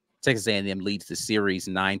 Texas A&M leads the series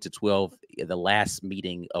 9-12. The last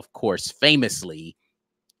meeting, of course, famously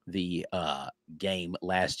the game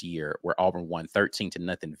last year where Auburn won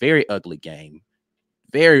 13-0. Very ugly game,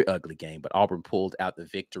 but Auburn pulled out the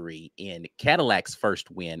victory in Cadillac's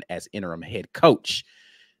first win as interim head coach.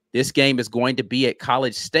 This game is going to be at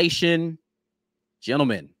College Station.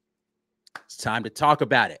 Gentlemen, it's time to talk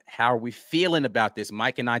about it. How are we feeling about this?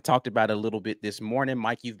 Mike and I talked about it a little bit this morning.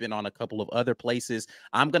 Mike, you've been on a couple of other places.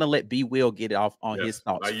 I'm going to let B. Will get off on his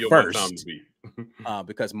thoughts first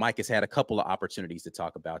because Mike has had a couple of opportunities to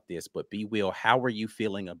talk about this. But B. Will, how are you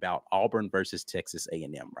feeling about Auburn versus Texas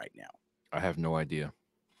A&M right now? I have no idea.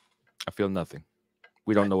 I feel nothing.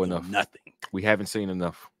 We don't know enough. Nothing. We haven't seen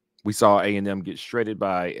enough. We saw A&M get shredded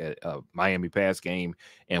by a Miami pass game,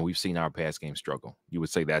 and we've seen our pass game struggle. You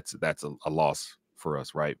would say that's a loss for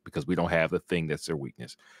us, right? Because we don't have the thing that's their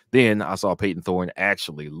weakness. Then I saw Peyton Thorne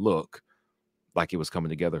actually look like it was coming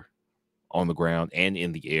together on the ground and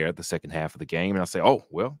in the air the second half of the game. And I say, oh,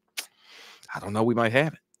 well, I don't know. We might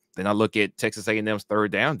have it. Then I look at Texas A&M's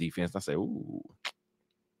third down defense, and I say, ooh,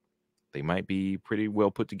 they might be pretty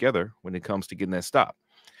well put together when it comes to getting that stop.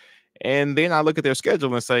 And then I look at their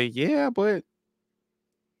schedule and say, yeah, but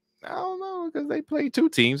I don't know, because they played two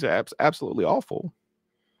teams that are absolutely awful.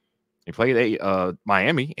 They played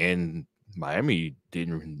Miami, and Miami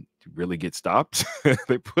didn't really get stopped.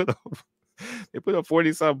 They put up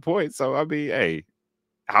 40-something points. So, I mean, hey,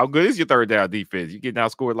 how good is your third down defense? You get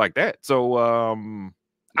outscored like that. So, I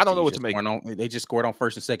don't know what to make. They just scored on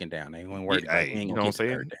first and second down. They weren't worried about it. You know what I'm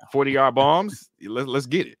saying? 40-yard bombs. Let's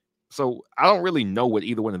get it. So I don't really know what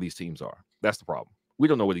either one of these teams are. That's the problem. We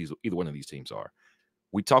don't know what either one of these teams are.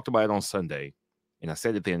 We talked about it on Sunday, and I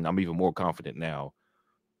said it then. I'm even more confident now.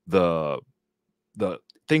 The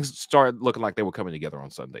things started looking like they were coming together on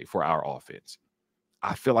Sunday for our offense.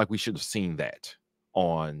 I feel like we should have seen that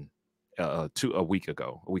on a week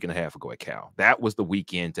and a half ago at Cal. That was the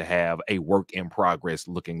weekend to have a work in progress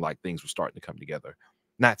looking like things were starting to come together,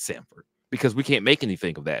 not Samford, because we can't make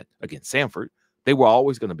anything of that against Samford. They were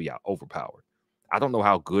always going to be overpowered. I don't know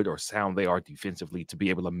how good or sound they are defensively to be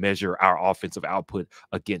able to measure our offensive output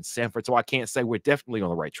against Samford. So I can't say we're definitely on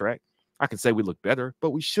the right track. I can say we look better, but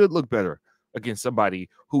we should look better against somebody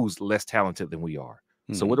who's less talented than we are.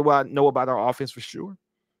 So what do I know about our offense for sure?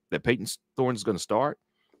 That Peyton Thorne is going to start,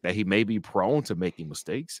 that he may be prone to making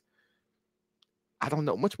mistakes. I don't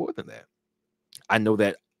know much more than that. I know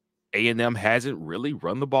that A&M hasn't really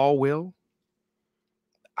run the ball well.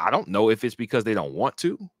 I don't know if it's because they don't want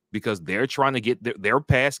to, because they're trying to get their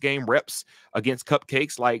pass game reps against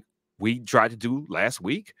cupcakes like we tried to do last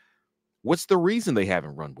week. What's the reason they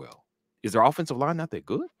haven't run well? Is their offensive line not that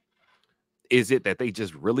good? Is it that they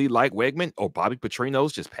just really like Wegman or Bobby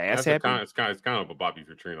Petrino's just pass happy? It's kind of a Bobby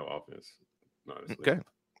Petrino offense, honestly. Okay.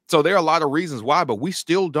 So there are a lot of reasons why, but we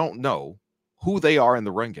still don't know who they are in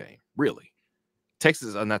the run game, really.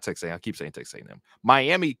 Not Texas, I keep saying Texas A&M.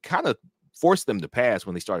 Miami kind of forced them to pass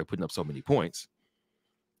when they started putting up so many points.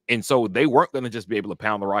 And so they weren't going to just be able to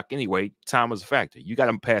pound the rock anyway. Time was a factor. You got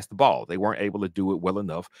them pass the ball. They weren't able to do it well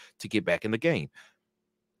enough to get back in the game.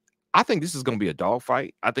 I think this is going to be a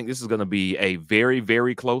dogfight. I think this is going to be a very,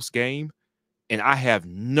 very close game. And I have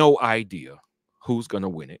no idea who's going to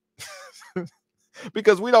win it.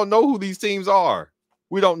 Because we don't know who these teams are.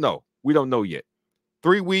 We don't know. We don't know yet.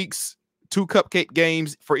 3 weeks, 2 cupcake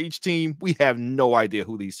games for each team. We have no idea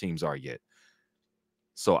who these teams are yet.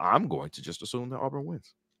 So I'm going to just assume that Auburn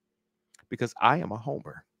wins. Because I am a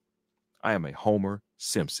homer. I am a Homer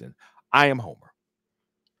Simpson. I am Homer.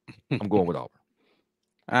 I'm going with Auburn.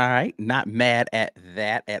 All right. Not mad at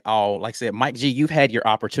that at all. Like I said, Mike G, you've had your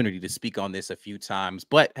opportunity to speak on this a few times.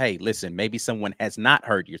 But, hey, listen, maybe someone has not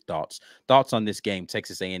heard your thoughts. Thoughts on this game,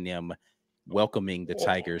 Texas A&M welcoming the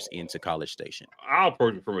Tigers into College Station. I'll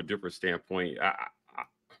approach it from a different standpoint.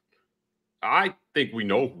 I think we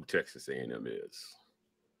know who Texas A&M is,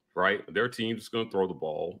 right? Their team's going to throw the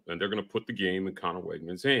ball, and they're going to put the game in Connor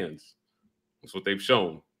Wegman's hands. That's what they've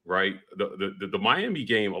shown right? The Miami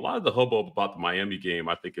game, a lot of the hubbub about the Miami game,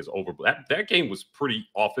 I think, is over. That game was pretty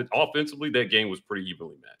offensively. That game was pretty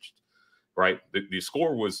evenly matched, right? The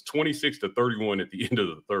score was 26-31 at the end of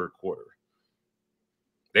the third quarter.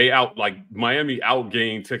 Miami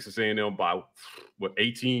outgained Texas A&M by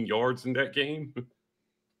 18 yards in that game.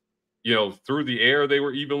 Through the air, they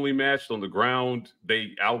were evenly matched. On the ground,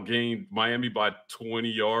 they outgained Miami by 20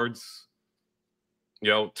 yards.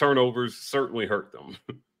 Turnovers certainly hurt them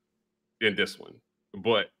in this one.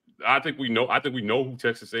 But I think we know who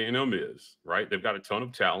Texas A&M is, right? They've got a ton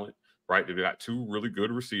of talent, right? They've got two really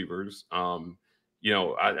good receivers. They are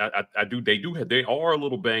a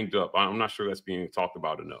little banged up. I'm not sure that's being talked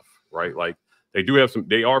about enough, right? Like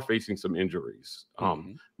they are facing some injuries.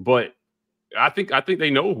 But I think they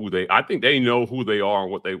know who they are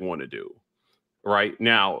and what they want to do. Right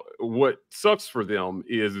now, what sucks for them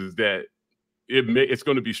is that it's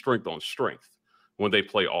going to be strength on strength when they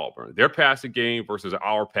play Auburn. Their passing game versus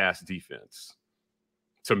our pass defense,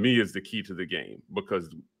 to me, is the key to the game,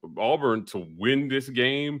 because Auburn, to win this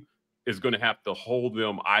game, is going to have to hold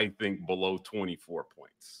them, I think, below 24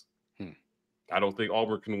 points. I don't think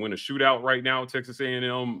Auburn can win a shootout right now at Texas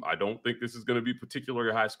A&M. I don't think this is going to be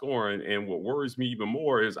particularly high scoring. And what worries me even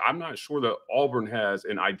more is I'm not sure that Auburn has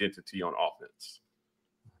an identity on offense.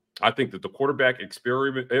 I think that the quarterback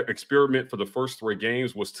experiment for the first 3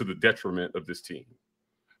 games was to the detriment of this team,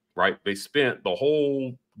 right? They spent the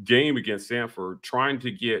whole game against Stanford trying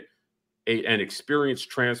to get an experienced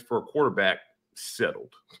transfer quarterback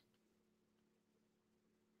settled.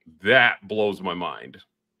 That blows my mind.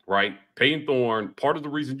 Right? Peyton Thorne, part of the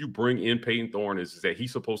reason you bring in Peyton Thorne is that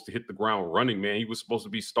he's supposed to hit the ground running, man. He was supposed to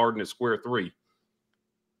be starting at square 3.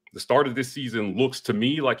 The start of this season looks to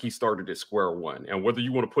me like he started at square 1. And whether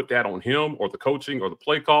you want to put that on him or the coaching or the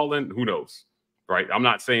play calling, who knows? Right? I'm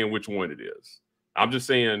not saying which one it is. I'm just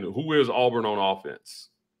saying, who is Auburn on offense?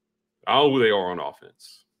 I don't know who they are on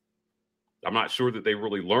offense. I'm not sure that they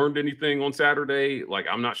really learned anything on Saturday. Like,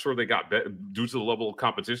 I'm not sure they got better due to the level of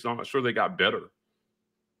competition. I'm not sure they got better.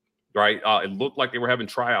 Right? It looked like they were having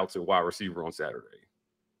tryouts at wide receiver on Saturday.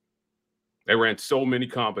 They ran so many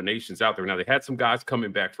combinations out there. Now, they had some guys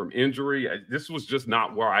coming back from injury. This was just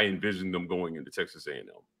not where I envisioned them going into Texas A&M.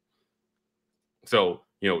 So,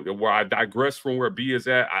 where I digress from where B is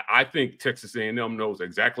at, I think Texas A&M knows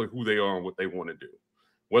exactly who they are and what they want to do.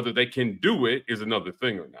 Whether they can do it is another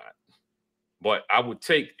thing or not. But I would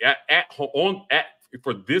take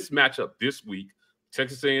for this matchup this week,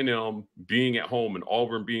 Texas A&M being at home and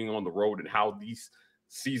Auburn being on the road, and how these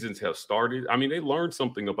seasons have started. I mean, they learned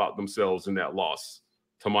something about themselves in that loss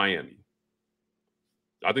to Miami.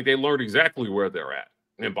 I think they learned exactly where they're at.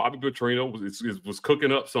 And Bobby Petrino was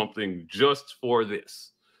cooking up something just for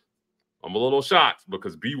this. I'm a little shocked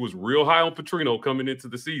because B was real high on Petrino coming into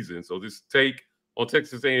the season. So this take on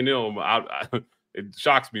Texas A&M, it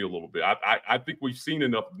shocks me a little bit. I think we've seen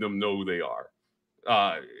enough of them know who they are.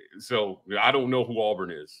 So I don't know who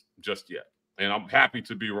Auburn is just yet. And I'm happy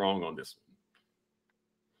to be wrong on this one.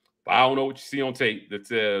 But I don't know what you see on tape that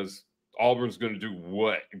says Auburn's going to do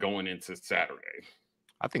what going into Saturday.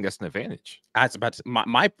 I think that's an advantage.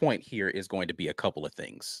 My point here is going to be a couple of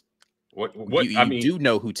things. You do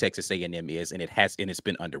know who Texas A&M is, and it's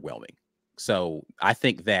been underwhelming. So I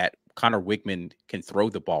think that Connor Wickman can throw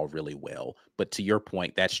the ball really well, but to your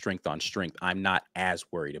point, that's strength on strength. I'm not as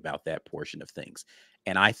worried about that portion of things.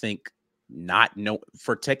 And I think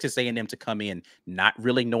for Texas A&M to come in not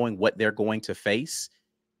really knowing what they're going to face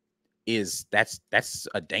that's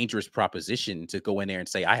a dangerous proposition to go in there and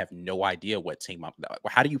say, I have no idea what team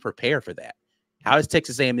how do you prepare for that? How is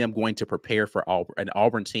Texas A&M going to prepare for an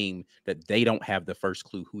Auburn team that they don't have the first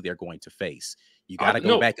clue who they're going to face? You got to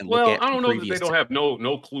go back and look at. I don't know that they don't have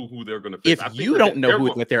no clue who they're going to face. If you don't know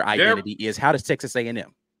what their identity is, how does Texas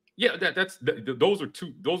A&M? Yeah, those are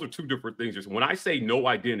two different things. Just when I say no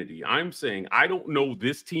identity, I'm saying I don't know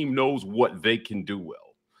this team knows what they can do well.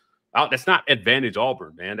 That's not advantage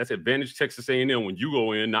Auburn, man. That's advantage Texas A&M when you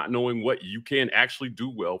go in not knowing what you can actually do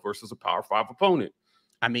well versus a Power 5 opponent.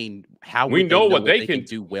 I mean, how we know what they can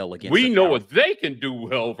do well against. We know what they can do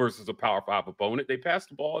well versus a Power 5 opponent. They passed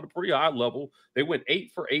the ball at a pretty high level. They went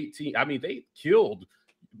 8 for 18. I mean, they killed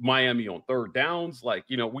Miami on third downs. Like,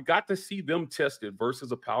 we got to see them tested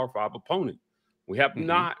versus a Power 5 opponent. We have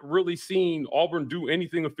not really seen Auburn do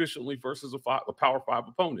anything efficiently versus a Power 5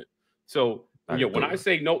 opponent. So, when I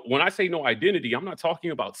say no identity, I'm not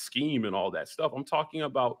talking about scheme and all that stuff. I'm talking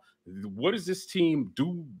about what does this team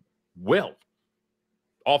do well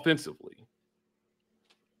offensively.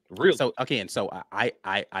 Really. So I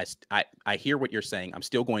hear what you're saying. I'm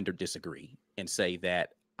still going to disagree and say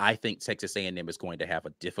that I think Texas A&M is going to have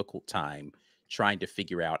a difficult time trying to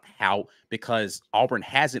figure out how, because Auburn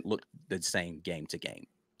hasn't looked the same game to game.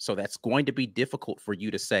 So that's going to be difficult for you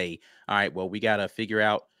to say, all right, well, we got to figure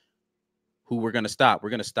out who we're going to stop. We're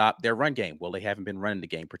going to stop their run game. Well, they haven't been running the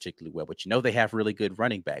game particularly well, but they have really good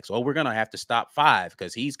running backs. Oh, we're going to have to stop 5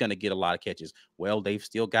 because he's going to get a lot of catches. Well, they've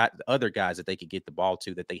still got the other guys that they could get the ball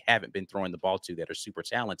to that they haven't been throwing the ball to that are super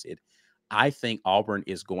talented. I think Auburn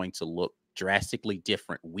is going to look drastically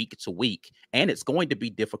different week to week. And it's going to be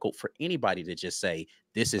difficult for anybody to just say,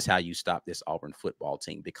 this is how you stop this Auburn football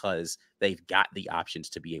team, because they've got the options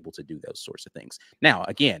to be able to do those sorts of things. Now,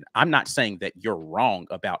 again, I'm not saying that you're wrong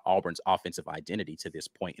about Auburn's offensive identity to this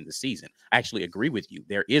point in the season. I actually agree with you.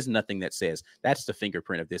 There is nothing that says that's the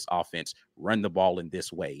fingerprint of this offense, run the ball in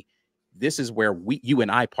this way. This is where you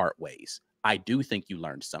and I part ways. I do think you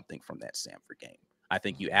learned something from that Samford game. I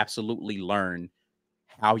think you absolutely learn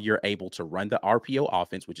how you're able to run the RPO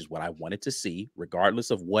offense, which is what I wanted to see,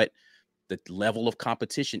 regardless of what the level of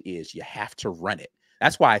competition is. You have to run it.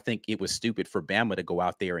 That's why I think it was stupid for Bama to go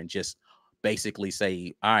out there and just basically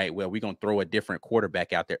say, all right, well, we're going to throw a different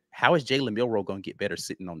quarterback out there. How is Jalen Milroe going to get better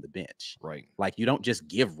sitting on the bench? Right. Like, you don't just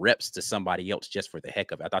give reps to somebody else just for the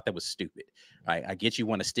heck of it. I thought that was stupid. I get you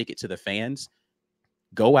want to stick it to the fans.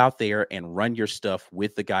 Go out there and run your stuff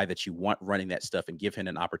with the guy that you want running that stuff and give him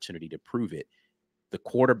an opportunity to prove it. The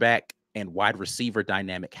quarterback and wide receiver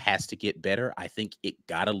dynamic has to get better. I think it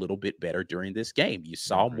got a little bit better during this game. You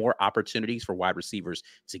saw more opportunities for wide receivers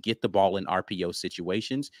to get the ball in RPO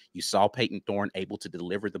situations. You saw Peyton Thorne able to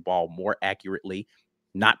deliver the ball more accurately,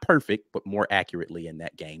 not perfect, but more accurately in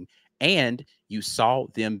that game. And you saw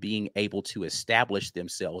them being able to establish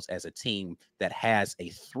themselves as a team that has a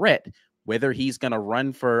threat. Whether he's going to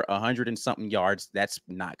run for 100 and something yards, that's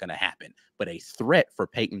not going to happen. But a threat for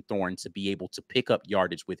Peyton Thorne to be able to pick up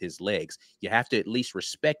yardage with his legs, you have to at least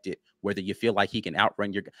respect it, whether you feel like he can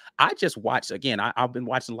outrun your. I just watched, again, I've been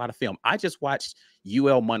watching a lot of film. I just watched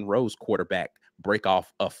UL Monroe's quarterback break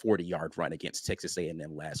off a 40-yard run against Texas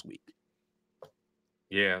A&M last week.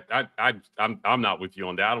 Yeah, I'm not with you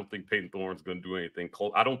on that. I don't think Peyton Thorne's going to do anything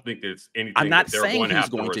close. I don't think it's anything. I'm not that they're saying going he's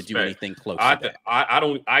going to do anything close to that.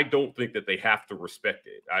 I don't think that they have to respect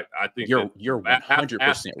it. I think you're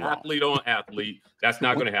 100% wrong. Athlete on athlete, that's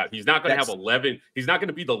not going to happen. He's not going to have 11. He's not going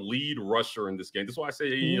to be the lead rusher in this game. That's why I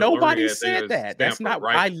say nobody said that. That's not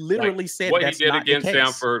right. I literally said what that's he did not against the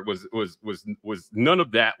case. Stanford was none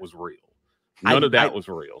of that was real. None of that was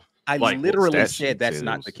real. I literally said that's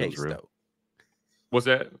not the case though. What's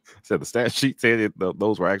that? Said the stat sheet said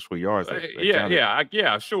those were actual yards.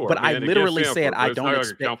 Yeah, sure. But I literally said I don't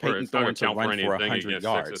expect Peyton Thorne to run for 100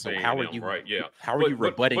 yards. So how are you? Right? Yeah. How are you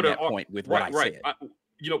rebutting that point with what I said?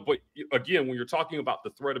 But again, when you're talking about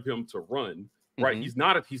the threat of him to run, right? He's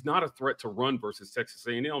not a threat to run versus Texas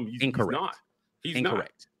A&M. He's not. He's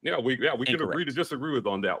incorrect. Not. We can agree to disagree with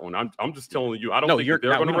on that one. I'm just telling you, I don't think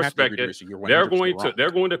they're going to respect it. They're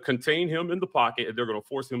going to contain him in the pocket, and they're going to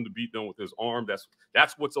force him to beat them with his arm.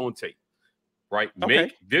 That's what's on tape, right? Okay.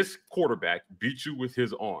 Make this quarterback beat you with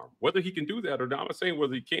his arm. Whether he can do that or not, I'm not saying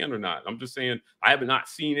whether he can or not. I'm just saying I have not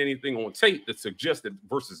seen anything on tape that suggests that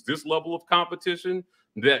versus this level of competition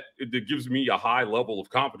that gives me a high level of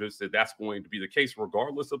confidence that that's going to be the case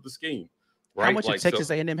regardless of the scheme. Right? How much of Texas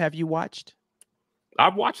A&M have you watched?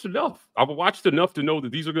 I've watched enough. I've watched enough to know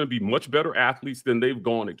that these are going to be much better athletes than they've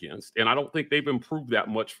gone against. And I don't think they've improved that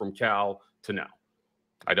much from Cal to now.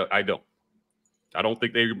 I don't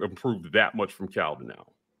think they've improved that much from Cal to now.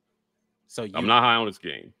 So I'm not high on this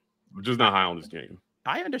game. I'm just not high on this game.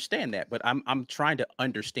 I understand that, but I'm trying to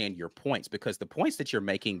understand your points, because the points that you're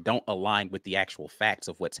making don't align with the actual facts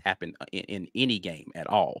of what's happened in any game at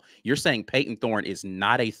all. You're saying Peyton Thorne is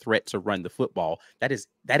not a threat to run the football. That is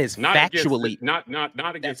not factually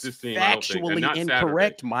not against this team. Factually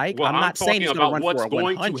incorrect, Mike. Well, I'm not saying he's going to run what's for a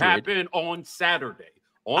going 100. to happen on Saturday.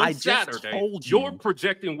 On Saturday, you're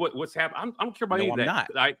projecting what's happening. I don't care about any of that.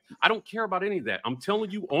 I don't care about any of that. I'm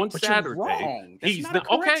telling you on Saturday, he's not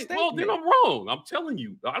okay. Well, then I'm wrong. I'm telling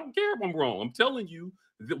you. I don't care if I'm wrong. I'm telling you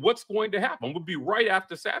what's going to happen. I'm going to be right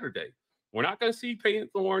after Saturday. We're not going to see Peyton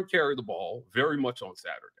Thorne carry the ball very much on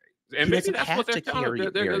Saturday. And maybe that's what they're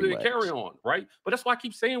carry on, right? But that's why I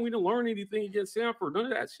keep saying we didn't learn anything against Stanford. None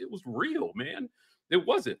of that shit was real, man. It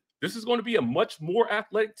wasn't. This is going to be a much more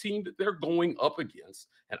athletic team that they're going up against,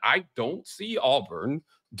 and I don't see Auburn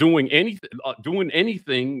doing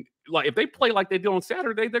anything like if they play like they did on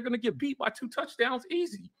Saturday, they're going to get beat by 2 touchdowns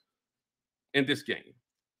easy in this game.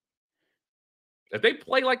 If they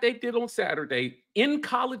play like they did on Saturday in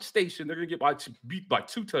College Station, they're going to get beat by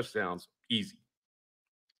 2 touchdowns easy.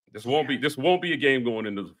 This won't be a game going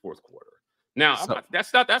into the fourth quarter. Now, So,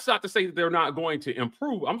 that's not to say that they're not going to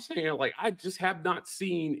improve. I'm saying, like, I just have not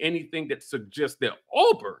seen anything that suggests that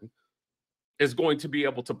Auburn is going to be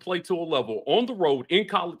able to play to a level on the road in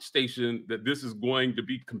College Station that this is going to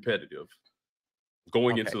be competitive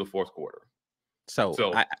going into the fourth quarter.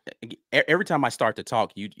 So every time I start to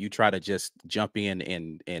talk, you try to just jump in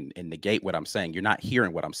and negate what I'm saying. You're not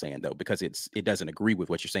hearing what I'm saying though, because it doesn't agree with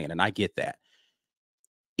what you're saying, and I get that.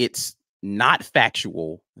 It's not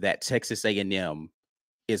factual that Texas A&M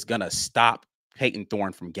is gonna stop Peyton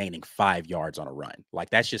Thorne from gaining 5 yards on a run. Like,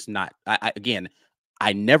 that's just not. Again,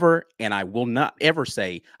 I never and I will not ever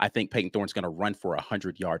say I think Peyton Thorne's gonna run for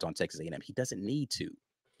 100 yards on Texas A&M. He doesn't need to.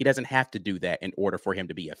 He doesn't have to do that in order for him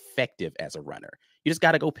to be effective as a runner. You just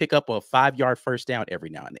got to go pick up a 5-yard first down every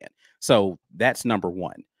now and then. So that's number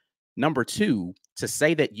one. Number two, to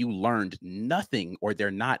say that you learned nothing or they're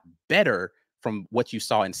not better from what you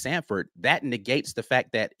saw in Sanford, that negates the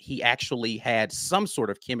fact that he actually had some sort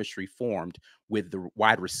of chemistry formed with the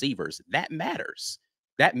wide receivers. That matters.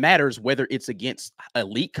 That matters whether it's against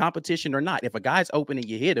elite competition or not. If a guy's open and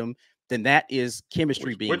you hit him, then that is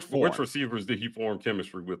chemistry being formed. Which receivers did he form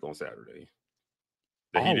chemistry with on Saturday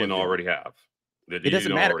that he All didn't of them. already have? It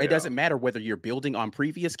doesn't matter. It doesn't matter whether you're building on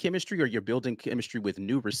previous chemistry or you're building chemistry with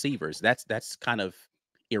new receivers. That's kind of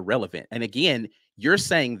irrelevant. And again, you're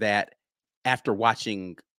saying that after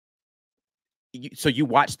watching. So you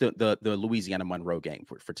watched the Louisiana Monroe game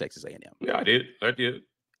for Texas A&M. Yeah, I did.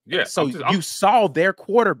 Yeah. So you saw their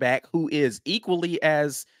quarterback, who is equally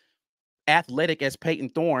as athletic as Peyton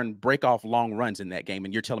Thorne, break off long runs in that game,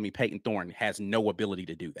 and you're telling me Peyton Thorne has no ability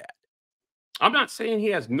to do that? I'm not saying he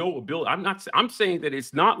has no ability. I'm saying that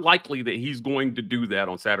it's not likely that he's going to do that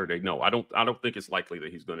on Saturday. No, I don't think it's likely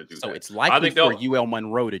that he's going to do that. So it's likely for UL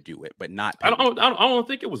Monroe to do it, but not Peyton. I don't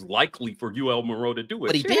think it was likely for UL Monroe to do it.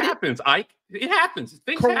 But he did. It happens, Ike. It happens.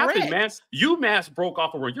 Things happen, man. UMass broke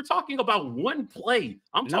off a run. You're talking about one play.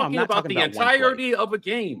 I'm talking about the entirety of a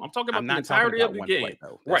game. I'm talking about the entirety of the game.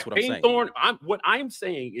 Right. Peyton Thorne, what I'm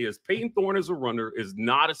saying is Peyton Thorne as a runner is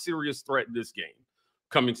not a serious threat in this game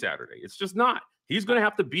coming Saturday. It's just not. He's going to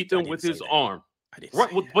have to beat them with his arm.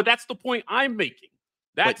 Right. But that's the point I'm making.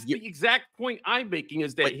 That's the exact point I'm making,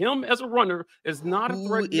 is that him as a runner is not a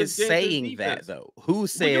threat. Who is saying that, though? Who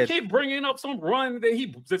said? You keep bringing up some run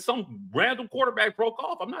that some random quarterback broke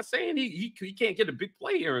off. I'm not saying he can't get a big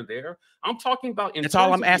play here and there. I'm talking about in that's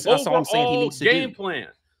all I'm asking. That's all I'm saying he needs to game do. Plan.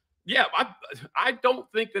 Yeah, I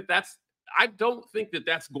don't think that's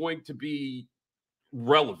going to be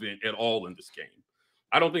relevant at all in this game.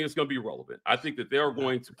 I don't think it's going to be relevant. I think that they're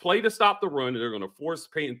going to play to stop the run, and they're going to force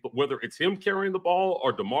Peyton, whether it's him carrying the ball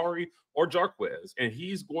or Damari or Jarquez, and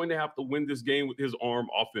he's going to have to win this game with his arm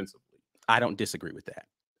offensively. I don't disagree with that.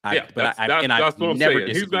 That's what I'm saying.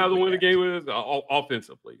 He's going to have to win the game with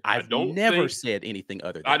offensively. I've never said anything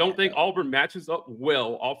other than that. I don't think Auburn matches up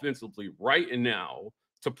well offensively right now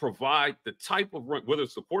to provide the type of run, whether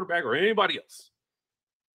it's the quarterback or anybody else.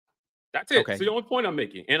 That's it. Okay. It's the only point I'm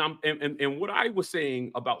making. And what I was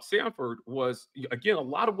saying about Sanford was, again, a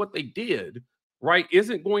lot of what they did, right,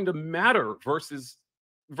 isn't going to matter versus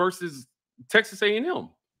Texas A&M.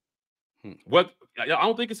 What I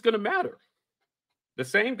don't think it's going to matter. The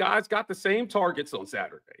same guys got the same targets on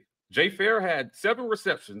Saturday. Jay Fair had 7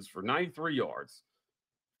 receptions for 93 yards.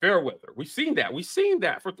 Fairweather. We've seen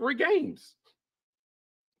that for 3 games.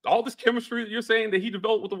 All this chemistry that you're saying that he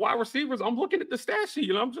developed with the wide receivers, I'm looking at the stat sheet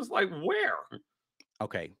and I'm just like, where?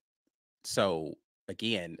 Okay. So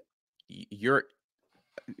again, you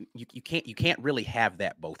can't really have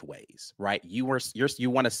that both ways, right? You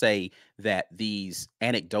want to say that these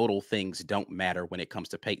anecdotal things don't matter when it comes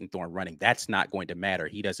to Peyton Thorne running. That's not going to matter.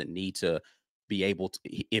 He doesn't need to be able to,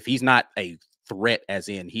 if he's not a threat, as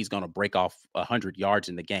in he's going to break off 100 yards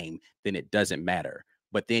in the game, then it doesn't matter.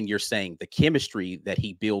 But then you're saying the chemistry that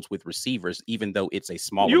he builds with receivers, even though it's a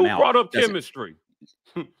small amount. You brought up chemistry.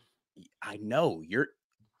 I know you're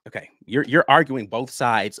okay. You're arguing both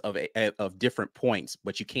sides of different points,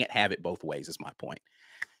 but you can't have it both ways. Is my point.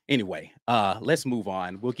 Anyway, let's move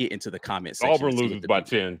on. We'll get into the comments section. Auburn loses by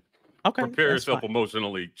 10. Okay, prepare yourself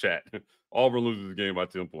emotionally, chat. Auburn loses the game by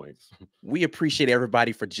 10 points. We appreciate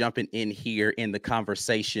everybody for jumping in here in the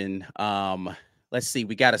conversation. Let's see.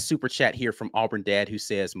 We got a super chat here from Auburn Dad who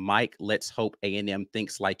says, Mike, let's hope A&M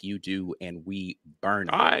thinks like you do and we burn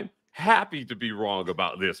it. I'm happy to be wrong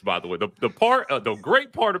about this, by the way. The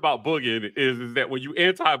great part about booging is that when you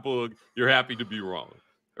anti-boog, you're happy to be wrong,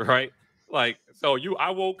 right? Like, so I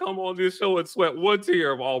won't come on this show and sweat one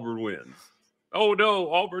tear if Auburn wins. Oh,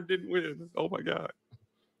 no, Auburn didn't win. Oh, my God.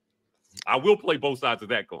 I will play both sides of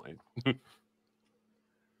that coin.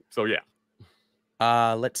 So, yeah.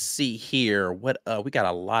 Let's see here. What we got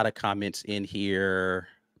a lot of comments in here.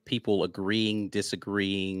 People agreeing,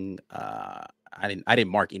 disagreeing. I didn't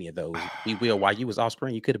mark any of those. We will while you was off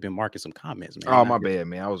screen. You could have been marking some comments, man. Oh, my bad,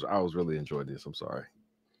 man. I was really enjoying this. I'm sorry.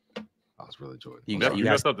 I was really enjoying it. You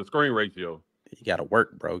messed up the screen ratio. You got to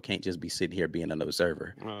work, bro. Can't just be sitting here being an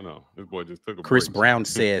observer. I know. This boy just took a Chris break. Brown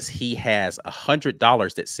says he has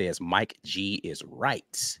 $100 that says Mike G is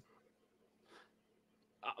right.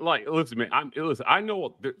 Like, listen, man. I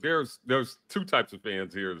know there's two types of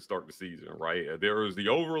fans here to start the season, right? There is the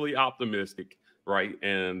overly optimistic, right,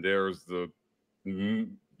 and there's the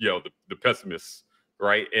pessimists,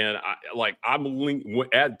 right? And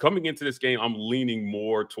coming into this game, I'm leaning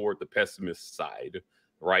more toward the pessimist side,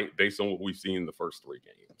 right, based on what we've seen in the first 3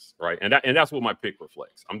 games, right? And that's what my pick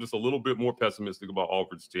reflects. I'm just a little bit more pessimistic about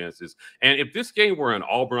Auburn's chances. And if this game were in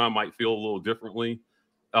Auburn, I might feel a little differently.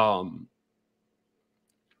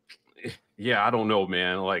 Yeah, I don't know,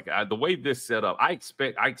 man. Like the way this set up, I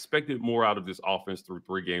expected more out of this offense through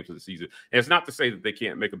 3 games of the season. And it's not to say that they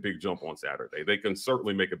can't make a big jump on Saturday. They can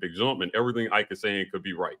certainly make a big jump, and everything Ike is saying could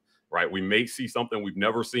be right. Right? We may see something we've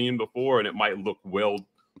never seen before, and it might look well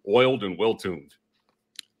oiled and well tuned.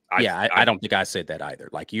 I don't think I said that either.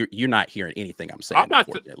 Like you're not hearing anything I'm saying.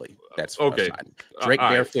 Unfortunately, that's okay. Drake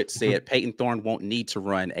Barefoot said Peyton Thorne won't need to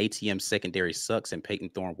run. ATM secondary sucks, and Peyton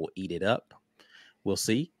Thorne will eat it up. We'll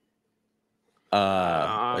see.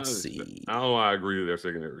 Let's see. I don't know. I agree that their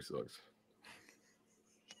secondary sucks.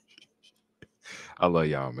 I love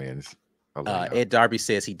y'all, man. Ed Darby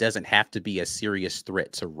says he doesn't have to be a serious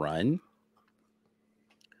threat to run.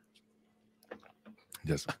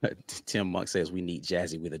 Yes. Tim Monk says we need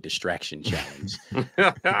Jazzy with a distraction challenge.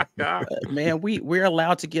 Man, we're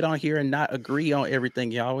allowed to get on here and not agree on everything,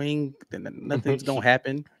 y'all. Nothing's gonna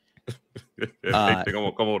happen. They think I'm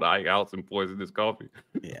gonna come over to Ike House and poison this coffee.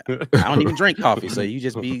 Yeah, I don't even drink coffee, so you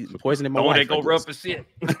just be poisoning my wife. Ain't gonna rub for shit.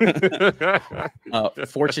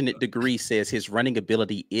 Fortunate Degree says his running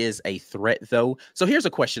ability is a threat, though. So here's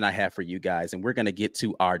a question I have for you guys, and we're gonna get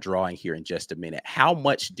to our drawing here in just a minute. How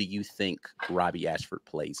much do you think Robbie Ashford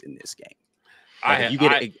plays in this game? If you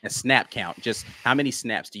get a snap count, just how many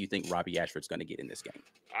snaps do you think Robbie Ashford's going to get in this game?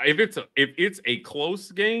 If it's a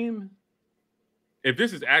close game. If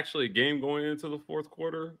this is actually a game going into the fourth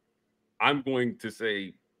quarter, I'm going to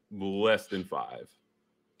say less than 5.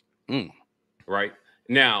 Right?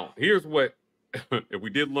 Now, here's what, if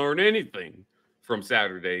we did learn anything from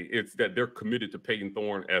Saturday, it's that they're committed to Peyton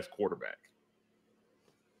Thorne as quarterback,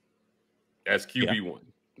 as QB1.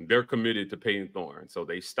 Yeah. They're committed to Peyton Thorne. So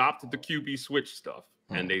they stopped at the QB switch stuff,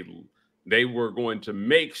 and they were going to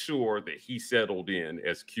make sure that he settled in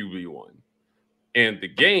as QB1. And the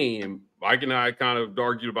game, Mike and I kind of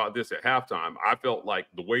argued about this at halftime. I felt like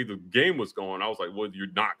the way the game was going, I was like, well,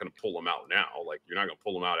 you're not going to pull him out now. Like, you're not going to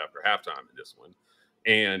pull him out after halftime in this one.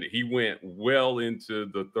 And he went well into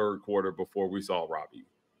the third quarter before we saw Robbie,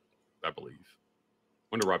 I believe.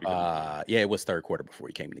 When did Robbie come in? Yeah, it was third quarter before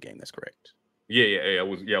he came in the game. That's correct. Yeah. It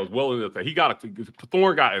was well into the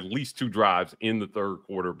Thorne got at least 2 drives in the third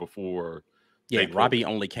quarter before. Yeah, Robbie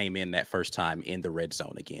only came in that first time in the red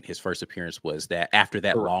zone again. His first appearance was that after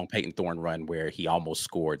that long Peyton Thorne run where he almost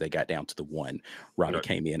scored, they got down to the 1. Robbie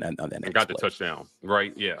came in on that next got the play. Touchdown,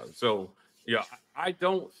 right? Yeah. So, yeah, I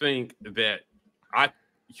don't think that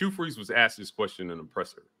Hugh Freeze was asked this question in a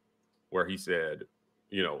presser where he said,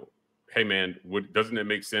 hey, man, doesn't it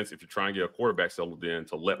make sense if you're trying to get a quarterback settled in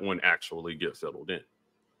to let one actually get settled in?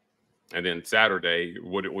 And then Saturday,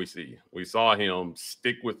 what did we see? We saw him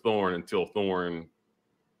stick with Thorne until Thorne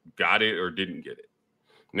got it or didn't get it.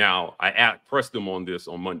 Now, I pressed him on this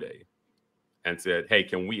on Monday and said, hey,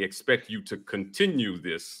 can we expect you to continue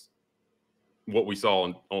this, what we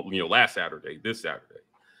saw on last Saturday, this Saturday?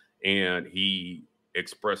 And he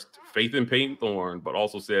expressed faith in Peyton Thorne, but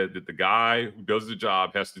also said that the guy who does the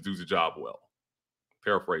job has to do the job well.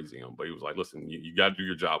 Paraphrasing him, but he was like, listen, you got to do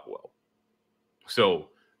your job well. So,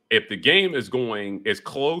 if the game is going as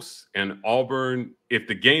close and Auburn, if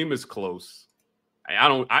the game is close, I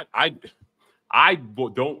don't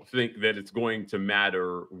think that it's going to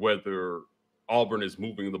matter whether Auburn is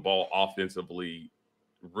moving the ball offensively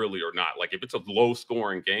really or not. Like if it's a low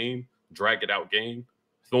scoring game, drag it out game,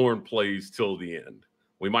 Thorne plays till the end.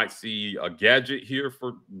 We might see a gadget here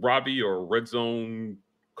for Robbie or a red zone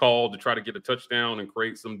call to try to get a touchdown and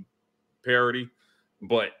create some parity,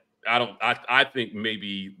 but I think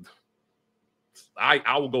maybe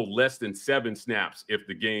I will go less than 7 snaps if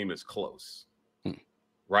the game is close,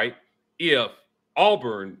 right? If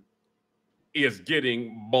Auburn is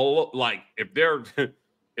getting below, like if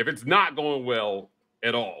it's not going well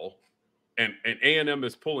at all, and A&M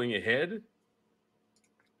is pulling ahead,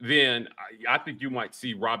 then I think you might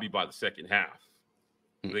see Robbie by the second half.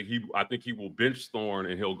 I think he will bench Thorne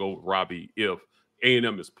and he'll go with Robbie if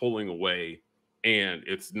A&M is pulling away and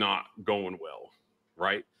it's not going well,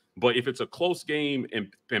 right? But if it's a close game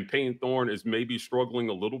and Payne Thorne is maybe struggling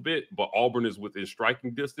a little bit, but Auburn is within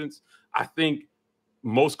striking distance, I think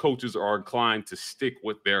most coaches are inclined to stick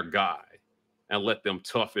with their guy and let them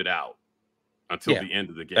tough it out until the end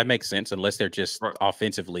of the game. That makes sense, unless they're just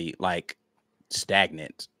offensively like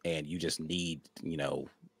stagnant and you just need,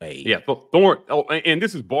 Thorne. Oh, and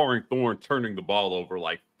this is barring Thorne turning the ball over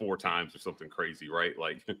like 4 times or something crazy, right?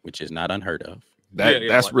 Like, which is not unheard of.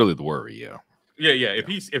 That's really the worry. Yeah. If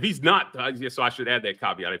he's not, so I should add that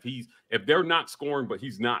caveat. If they're not scoring, but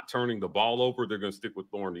he's not turning the ball over, they're going to stick with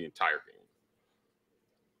Thorne the entire game,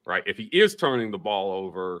 right? If he is turning the ball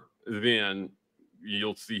over, then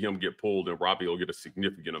you'll see him get pulled, and Robbie will get a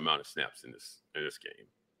significant amount of snaps in this game.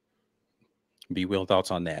 B. Will,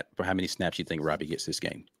 thoughts on that? For how many snaps you think Robbie gets this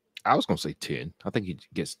game? I was going to say 10. I think he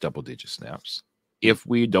gets double-digit snaps. If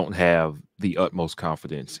we don't have the utmost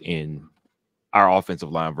confidence in our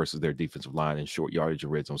offensive line versus their defensive line in short yardage or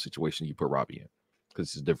red zone situation, you put Robbie in because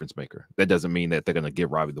it's a difference maker. That doesn't mean that they're going to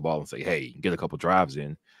give Robbie the ball and say, hey, get a couple drives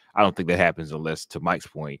in. I don't think that happens unless, to Mike's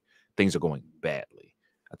point, things are going badly.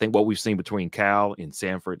 I think what we've seen between Cal and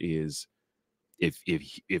Sanford is if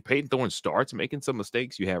Payton Thorne starts making some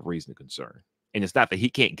mistakes, you have reason to concern. And it's not that he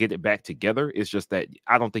can't get it back together. It's just that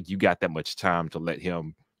I don't think you got that much time to let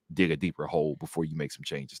him dig a deeper hole before you make some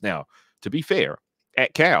changes. Now, to be fair,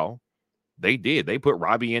 at Cal, they put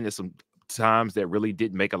Robbie in at some times that really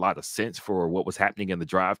didn't make a lot of sense for what was happening in the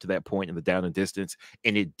drive to that point in the down and distance.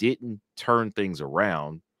 And it didn't turn things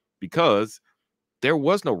around because there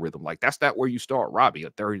was no rhythm. Like, that's not where you start Robbie, a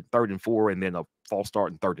third and 4, and then a false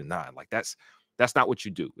start in 3rd and 9. Like, that's not what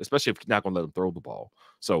you do, especially if you're not going to let him throw the ball.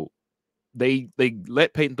 So they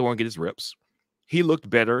let Payton Thorne get his reps. He looked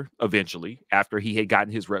better eventually after he had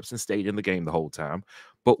gotten his reps and stayed in the game the whole time.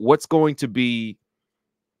 But what is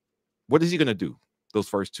he going to do those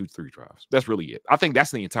first 2-3 drives? That's really it. I think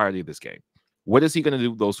that's the entirety of this game. What is he going to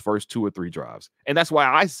do those first 2 or 3 drives? And that's why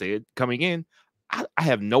I said coming in, I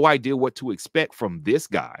have no idea what to expect from this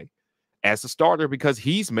guy as a starter because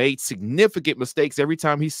he's made significant mistakes every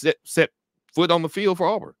time he set foot on the field for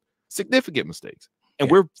Auburn. Significant mistakes. And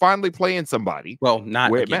we're finally playing somebody. Well,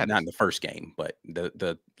 not in the first game, but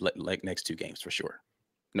the next 2 games for sure.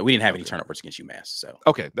 No, we didn't have any turnovers against UMass. So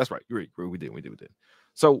okay, that's right. We did.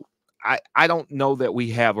 So I don't know that we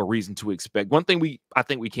have a reason to expect. One thing I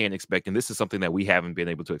think we can expect, and this is something that we haven't been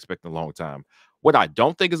able to expect in a long time. What I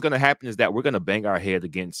don't think is going to happen is that we're going to bang our head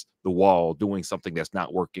against the wall doing something that's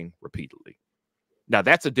not working repeatedly. Now,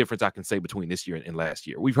 that's a difference I can say between this year and last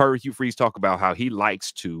year. We've heard Hugh Freeze talk about how he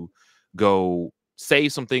likes to go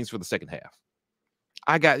save some things for the second half.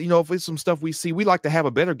 If it's some stuff we see, we like to have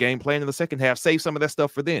a better game plan in the second half, save some of that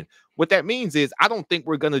stuff for then. What that means is I don't think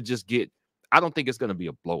it's going to be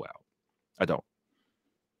a blowout. I don't.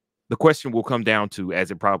 The question will come down to, as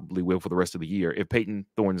it probably will for the rest of the year, if Payton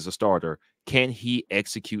Thorne is a starter, can he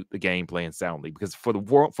execute the game plan soundly? Because for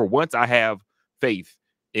once, I have faith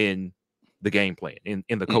in the game plan, in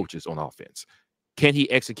the coaches on offense. Can he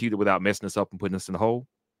execute it without messing us up and putting us in the hole?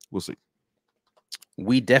 We'll see.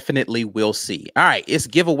 We definitely will see. All right, it's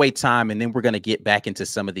giveaway time, and then we're going to get back into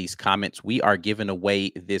some of these comments. We are giving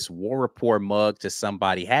away this War Rapport mug to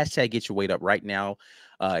somebody. Hashtag get your weight up right now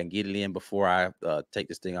and get it in before I take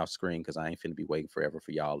this thing off screen because I ain't finna be waiting forever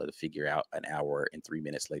for y'all to figure out an hour and 3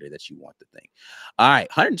 minutes later that you want the thing. All right,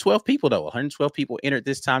 112 people, though. 112 people entered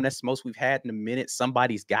this time. That's the most we've had in a minute.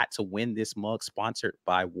 Somebody's got to win this mug sponsored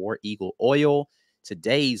by War Eagle Oil.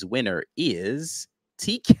 Today's winner is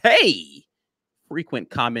TK. Frequent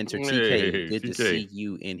commenter TK. Good to see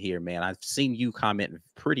you in here, man. I've seen you comment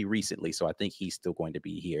pretty recently, so I think he's still going to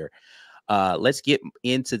be here. Let's get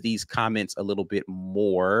into these comments a little bit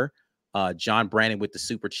more. John Brandon with the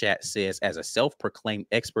super chat says, as a self-proclaimed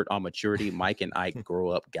expert on maturity, Mike and Ike grow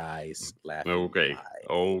up guys. Laughing. Okay.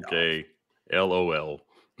 LOL.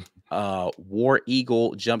 War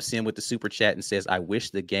Eagle jumps in with the super chat and says, I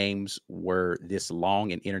wish the games were this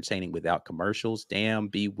long and entertaining without commercials. Damn,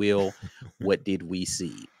 B. Will, what did we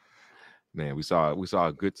see? Man, we saw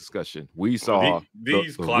a good discussion. We saw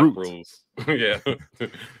these clock rules. Yeah.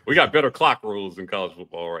 We got better clock rules in college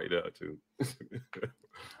football right now, too.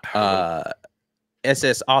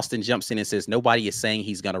 SS Austin jumps in and says, nobody is saying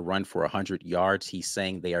he's going to run for 100 yards. He's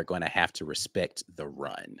saying they are going to have to respect the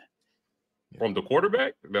run. From the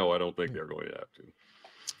quarterback? No, I don't think they're going to have to.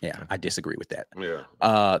 Yeah, I disagree with that.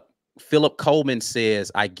 Yeah. Philip Coleman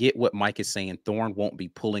says, I get what Mike is saying. Thorne won't be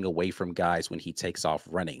pulling away from guys when he takes off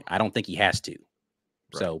running. I don't think he has to.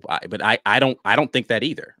 So, I don't think that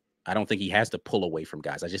either. I don't think he has to pull away from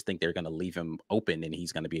guys. I just think they're going to leave him open, and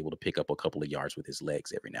he's going to be able to pick up a couple of yards with his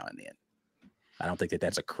legs every now and then. I don't think that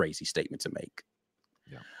that's a crazy statement to make.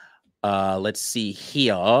 Yeah. Let's see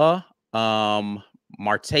here.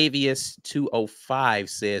 Martavius 205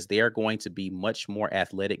 says they are going to be much more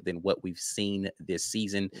athletic than what we've seen this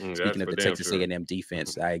season. Speaking of the Texas A&M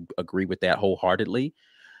defense, I agree with that wholeheartedly.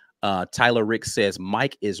 Tyler Rick says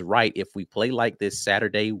Mike is right. If we play like this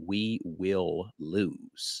Saturday, we will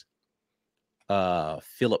lose.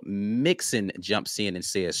 Philip Mixon jumps in and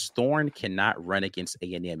says Thorne cannot run against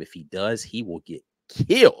A&M. If he does, he will get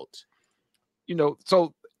killed.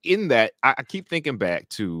 So in that, I keep thinking back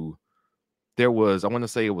to I want to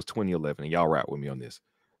say it was 2011, and y'all right with me on this.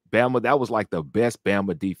 Bama, that was like the best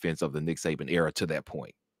Bama defense of the Nick Saban era to that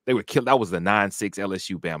point. They were killed. That was the 9-6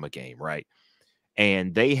 LSU Bama game, right?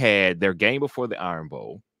 And they had their game before the Iron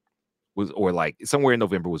Bowl or like somewhere in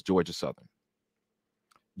November was Georgia Southern.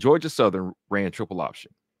 Georgia Southern ran triple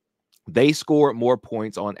option. They scored more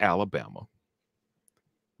points on Alabama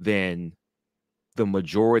than the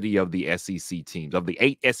majority of the SEC teams. Of the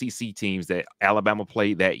 8 SEC teams that Alabama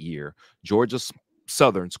played that year, Georgia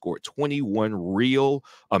Southern scored 21 real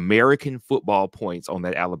American football points on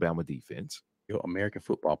that Alabama defense. American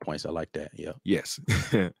football points. I like that. Yeah. Yes.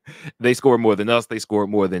 They scored more than us. They scored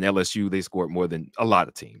more than LSU. They scored more than a lot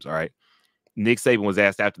of teams. All right. Nick Saban was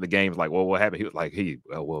asked after the game, like, well, what happened? He was like,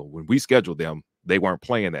 well, when we scheduled them, they weren't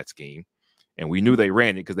playing that scheme. And we knew they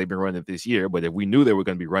ran it because they've been running it this year. But if we knew they were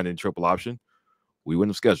going to be running triple option, we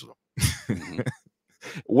wouldn't have scheduled them. Mm-hmm.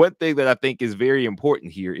 One thing that I think is very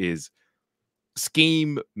important here is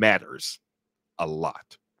scheme matters a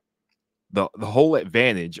lot. The whole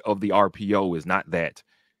advantage of the RPO is not that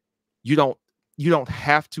you don't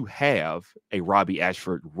have to have a Robbie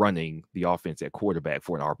Ashford running the offense at quarterback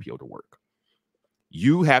for an RPO to work.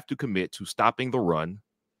 You have to commit to stopping the run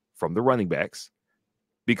from the running backs,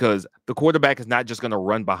 because the quarterback is not just going to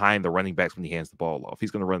run behind the running backs when he hands the ball off.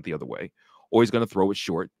 He's going to run it the other way, or he's going to throw it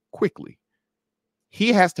short quickly.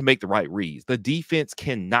 He has to make the right reads. The defense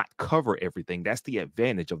cannot cover everything. That's the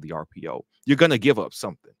advantage of the RPO. You're going to give up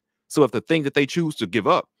something. So if the thing that they choose to give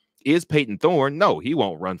up is Peyton Thorne, no, he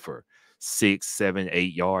won't run for 6, 7,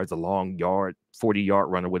 8 yards, a long yard, 40-yard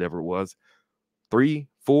run or whatever it was. 3,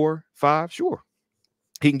 4, 5, sure.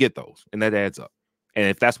 He can get those, and that adds up. And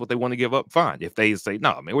if that's what they want to give up, fine. If they say,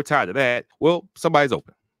 no, man, we're tired of that, well, somebody's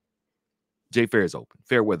open. Jay Fair's open.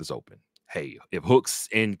 Fairweather's open. Hey, if Hooks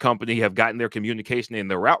and company have gotten their communication and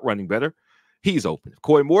their route running better, he's open. If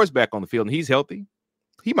Corey Moore's back on the field and he's healthy,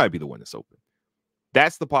 he might be the one that's open.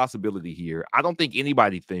 That's the possibility here. I don't think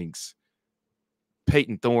anybody thinks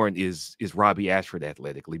Peyton Thorne is Robbie Ashford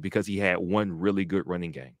athletically because he had one really good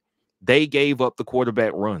running game. They gave up the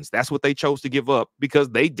quarterback runs. That's what they chose to give up because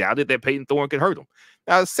they doubted that Peyton Thorne could hurt them.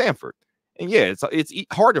 Now, it's Sanford. And yeah, it's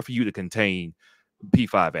harder for you to contain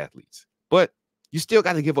P5 athletes, but you still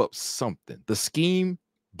got to give up something. The scheme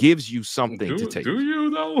gives you something to take. Do you,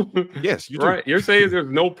 though? Yes, you do. Right. You're saying there's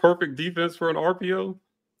no perfect defense for an RPO?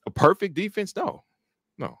 A perfect defense? No.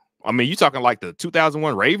 I mean, you talking like the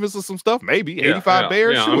 2001 Ravens or some stuff? Maybe 85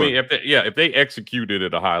 Bears. Yeah. Sure. I mean, if they executed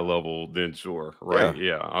at a high level, then sure, right?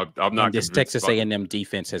 Yeah, I'm not. And this Texas A&M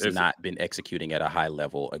defense has not been executing at a high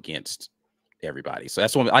level against everybody. So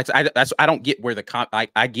that's what I don't get where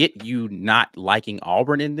I get you not liking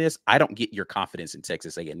Auburn in this. I don't get your confidence in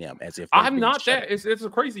Texas A&M as if I'm not that. It's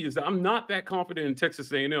crazy. I'm not that confident in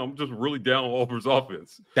Texas A&M. I'm just really down on Auburn's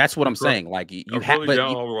offense. That's what I'm saying. Like you have, really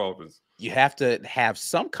down on Auburn offense. You have to have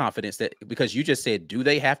some confidence that because you just said, do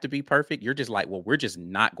they have to be perfect? You're just like, well, we're just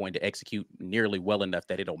not going to execute nearly well enough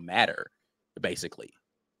that it'll matter, basically.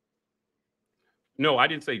 No, I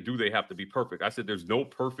didn't say do they have to be perfect. I said there's no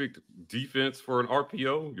perfect defense for an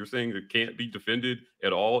RPO. You're saying it can't be defended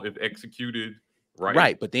at all if executed right.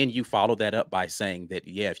 Right, but then you follow that up by saying that,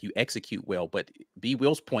 yeah, if you execute well, but B.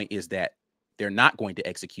 Will's point is that they're not going to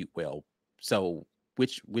execute well. So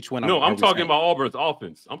which one? No, I'm talking about Auburn's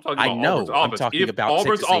offense. I'm talking about Auburn's offense. I'm talking about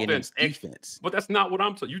Auburn's offense defense. But that's not what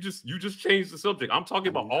I'm saying. You just changed the subject. I'm talking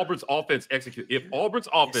about Auburn's offense execute. If Auburn's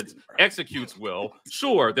offense executes well,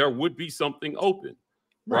 sure, there would be something open,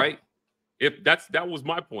 right? If that was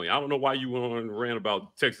my point. I don't know why you went on and ran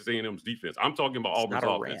about Texas A&M's defense. I'm talking about Auburn's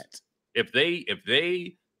offense. If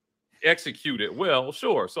they execute it well,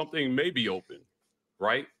 sure, something may be open,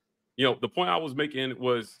 right? You know, the point I was making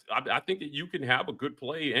was I think that you can have a good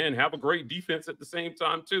play and have a great defense at the same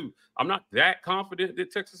time too. I'm not that confident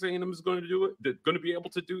that Texas A&M is going to do it. They're going to be able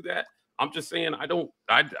to do that. I'm just saying I don't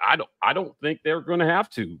think they're going to have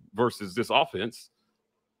to versus this offense.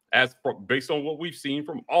 based on what we've seen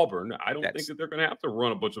from Auburn, I don't think That's- that they're going to have to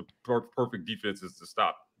run a bunch of perfect defenses to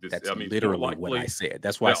stop this. That's I mean, literally what I said.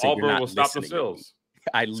 That's why I said you're Auburn not will stop listening to me. themselves.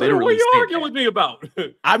 I So what are literally you said arguing that. with me about?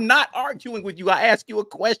 I'm not arguing with you. I ask you a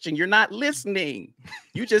question. You're not listening.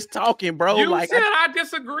 You just talking, bro. You like said I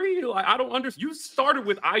disagree. Like I don't understand. You started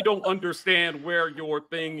with I don't understand where your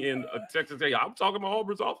thing in Texas A. I'm talking about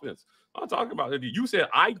Auburn's offense. I'm talking about it. You said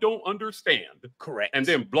I don't understand. Correct. And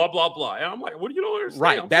then blah blah blah. And I'm like, what do you don't understand?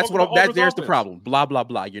 Right. I'm That's talking what. about That Auburn's there's the offense. problem. Blah blah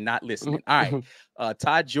blah. You're not listening. All right.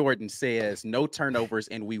 Todd Jordan says no turnovers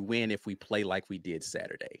and we win if we play like we did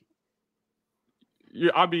Saturday.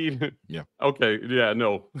 Yeah, I mean, yeah. Okay, yeah,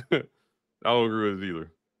 no, I don't agree with it either.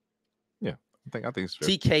 Yeah, I think it's fair.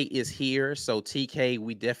 TK is here, so TK,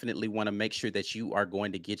 we definitely want to make sure that you are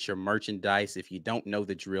going to get your merchandise. If you don't know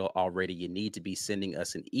the drill already, you need to be sending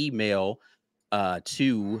us an email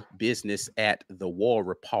to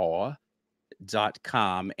business@thewallreport.com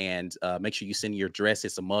and make sure you send your address.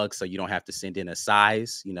 It's a mug, so you don't have to send in a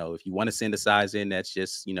size. You know, if you want to send a size in, that's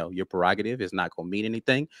just, you know, your prerogative. It's not going to mean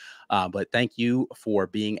anything. But thank you for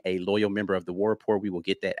being a loyal member of the War Report. We will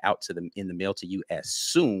get that out to them in the mail to you as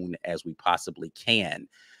soon as we possibly can.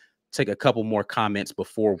 Take a couple more comments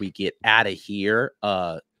before we get out of here.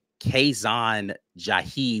 Kazan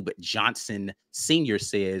Jahib Johnson Sr.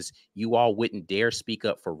 says, you all wouldn't dare speak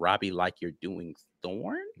up for Robbie like you're doing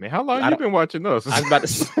Thorn? Man, how long you been watching us? I was about to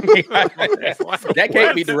say that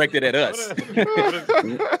can't be directed at us.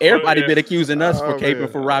 Everybody been accusing us for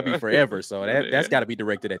caping for Robbie forever, so that's got to be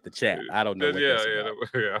directed at the chat. I don't know what that's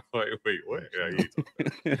about. Wait, what?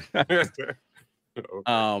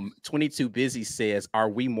 Okay. 22 Busy says, are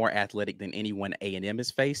we more athletic than anyone A&M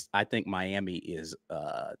has faced? I think Miami is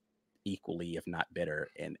equally, if not better,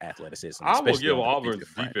 in athleticism. I will give Auburn's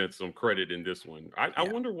defense some credit in this one. I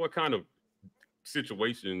wonder what kind of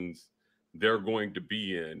situations they're going to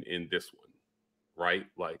be in this one, right?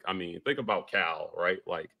 Like, I mean, think about Cal, right?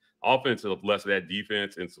 Like, offensive less of that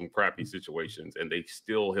defense in some crappy situations, and they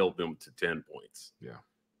still held them to 10 points. Yeah.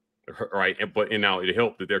 Right. And now it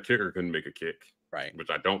helped that their kicker couldn't make a kick. Right. Which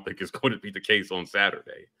I don't think is going to be the case on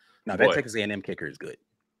Saturday. No, that Texas A&M kicker is good.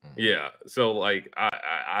 Yeah. So like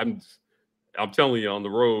I'm telling you, on the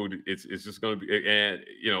road, it's just going to be, and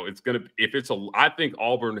you know, it's going to, I think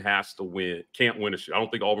Auburn has to win, can't win a shoot. I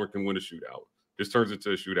don't think Auburn can win a shootout. This turns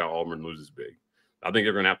into a shootout. Auburn loses big. I think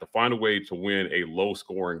they're going to have to find a way to win a low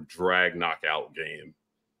scoring drag knockout game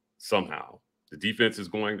somehow. The defense is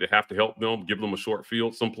going to have to help them, give them a short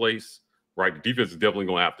field someplace, right? The defense is definitely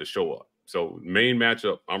going to have to show up. So main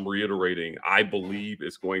matchup, I'm reiterating, I believe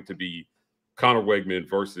it's going to be Connor Wegman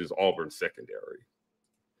versus Auburn secondary.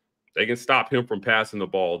 They can stop him from passing the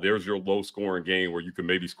ball. There's your low-scoring game where you can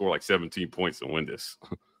maybe score like 17 points and win this.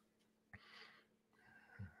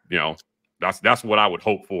 You know, that's what I would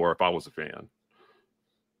hope for if I was a fan.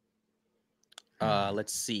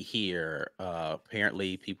 Let's see here.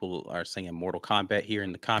 Apparently, people are saying Mortal Kombat here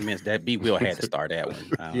in the comments. That B Will had to start that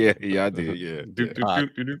one. Yeah, I did. Yeah.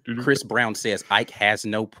 Chris Brown says Ike has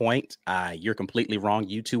no point. You're completely wrong.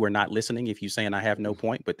 You two are not listening if you're saying I have no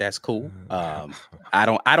point, but that's cool. I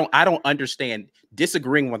don't understand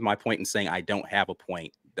disagreeing with my point and saying I don't have a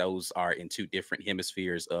point. Those are in two different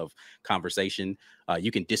hemispheres of conversation.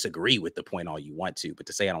 You can disagree with the point all you want to, but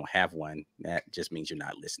to say I don't have one, that just means you're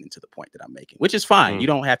not listening to the point that I'm making, which is fine. You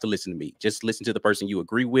don't have to listen to me. Just listen to the person you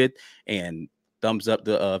agree with and thumbs up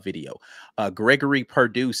the video. Gregory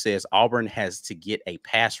Purdue says Auburn has to get a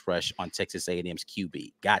pass rush on Texas A&M's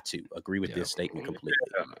QB. Got to agree with this statement completely.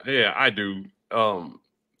 Yeah, I do.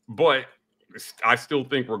 But I still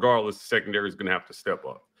think regardless, the secondary is going to have to step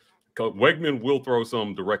up. Wegman will throw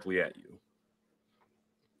some directly at you.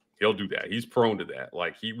 He'll do that. He's prone to that.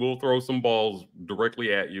 Like, he will throw some balls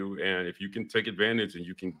directly at you, and if you can take advantage and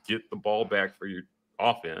you can get the ball back for your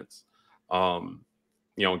offense, you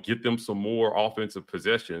know, get them some more offensive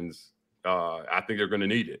possessions, I think they're going to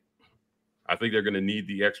need it. I think they're going to need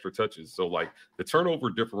the extra touches. So, like, the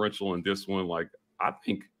turnover differential in this one, like, I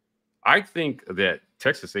think that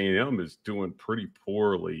Texas A&M is doing pretty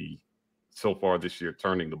poorly so far this year,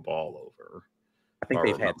 turning the ball over. I think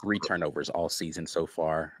they've had 3 turnovers all season so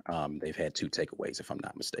far. They've had 2 takeaways, if I'm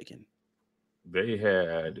not mistaken. They've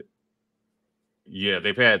had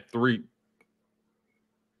 3.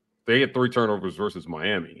 They had 3 turnovers versus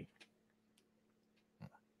Miami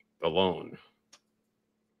alone.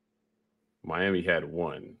 Miami had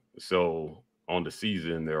 1. So on the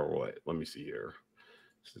season, they're what? Let me see here.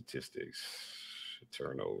 Statistics,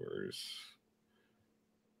 turnovers,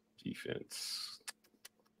 defense.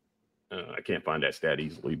 I can't find that stat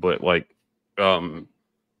easily, but like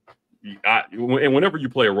and whenever you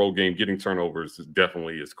play a road game, getting turnovers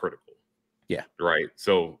definitely is critical. Yeah. Right.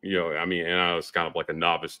 So, I mean, and I was kind of like a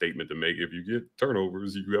novice statement to make. If you get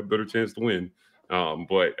turnovers, you have a better chance to win.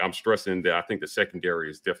 But I'm stressing that I think the secondary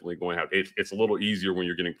is definitely going to have it's a little easier when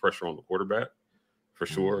you're getting pressure on the quarterback for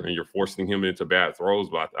sure. And you're forcing him into bad throws.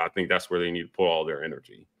 But I think that's where they need to put all their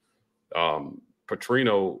energy.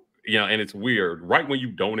 Petrino, and it's weird. Right when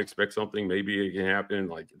you don't expect something, maybe it can happen.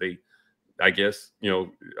 Like I guess,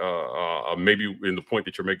 maybe in the point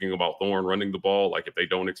that you're making about Thorne running the ball, like if they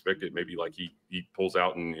don't expect it, maybe like he pulls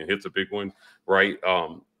out and hits a big one, right?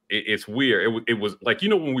 It's weird. It was like,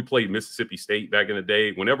 when we played Mississippi State back in the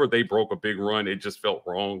day, whenever they broke a big run, it just felt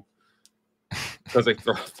wrong because they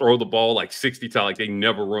throw the ball like 60 times, like they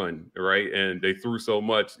never run, right? And they threw so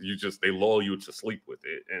much, they lull you to sleep with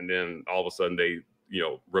it. And then all of a sudden they,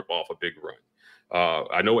 rip off a big run.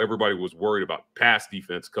 I know everybody was worried about run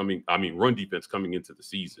defense coming into the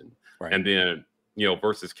season. Right. And then,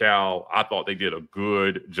 versus Cal, I thought they did a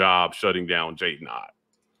good job shutting down Jaden Ott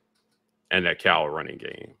and that Cal running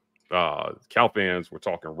game. Cal fans were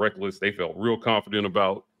talking reckless. They felt real confident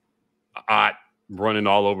about Ott running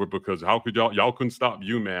all over because how could y'all couldn't stop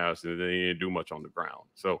UMass and they didn't do much on the ground.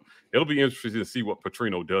 So it'll be interesting to see what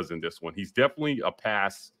Petrino does in this one. He's definitely a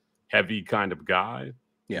pass heavy kind of guy.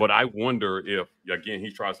 Yeah. But I wonder if, again, he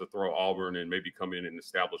tries to throw Auburn and maybe come in and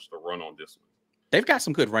establish the run on this one. They've got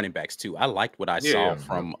some good running backs, too. I liked what I saw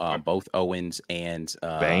from both Owens and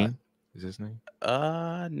Bain. Is his name?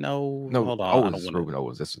 No, hold on. Ruben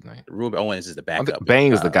Owens. That's his name. Ruben Owens is the backup.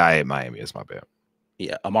 Bain is the guy at Miami. That's my bad.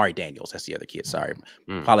 Yeah, Amari Daniels. That's the other kid. Sorry.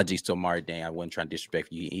 Apologies to Amari Daniels. I wasn't trying to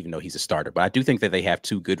disrespect you, even though he's a starter. But I do think that they have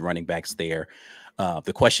two good running backs there.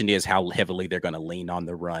 The question is how heavily they're going to lean on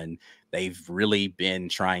the run. They've really been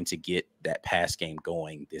trying to get that pass game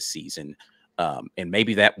going this season. And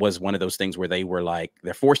maybe that was one of those things where they were like,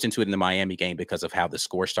 they're forced into it in the Miami game because of how the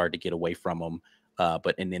score started to get away from them.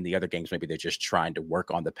 And in the other games, maybe they're just trying to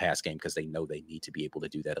work on the pass game because they know they need to be able to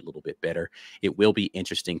do that a little bit better. It will be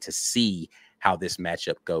interesting to see how this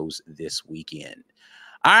matchup goes this weekend.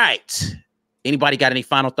 All right. Anybody got any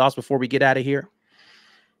final thoughts before we get out of here?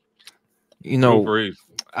 Go ahead.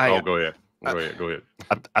 Go ahead.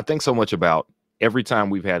 I think so much about every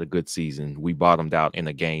time we've had a good season, we bottomed out in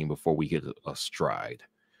a game before we hit a stride.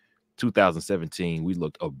 2017, we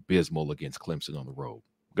looked abysmal against Clemson on the road.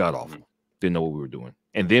 God awful. Didn't know what we were doing.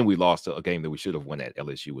 And then we lost a game that we should have won at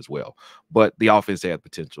LSU as well. But the offense had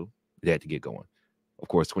potential. It had to get going. Of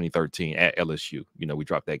course, 2013 at LSU, we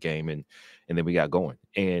dropped that game and then we got going.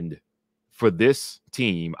 And for this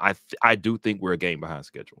team, I do think we're a game behind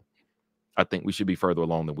schedule. I think we should be further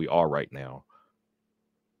along than we are right now.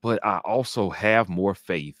 But I also have more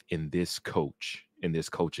faith in this coach, in this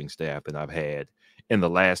coaching staff than I've had in the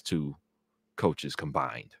last two coaches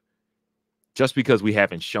combined. Just because we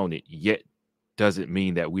haven't shown it yet doesn't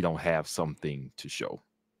mean that we don't have something to show.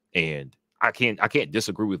 And I can't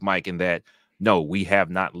disagree with Mike in that, no, we have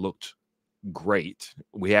not looked great.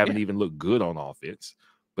 We haven't even looked good on offense,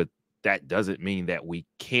 but that doesn't mean that we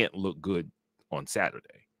can't look good on Saturday.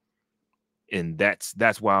 And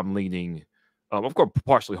that's why I'm leaning, of course,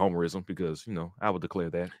 partially homerism, because, I would declare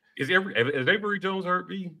that. Is Avery Jones hurt,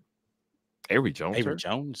 B? Avery Jones? Avery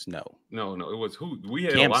Jones? No. It was who? We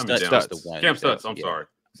had Cam Stutz, the one. Cam Stutz, I'm sorry.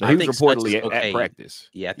 So he was reportedly at practice.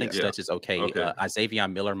 Yeah, I think Stutz is okay. Xavier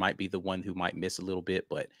Miller might be the one who might miss a little bit,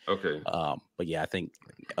 but but yeah, I think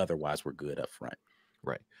otherwise we're good up front.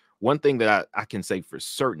 Right. One thing that I can say for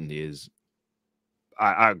certain is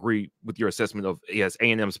I agree with your assessment of, yes,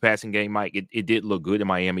 A&M's passing game, Mike. It did look good in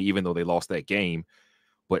Miami, even though they lost that game.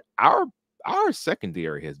 But our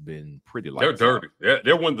secondary has been pretty light. They're dirty.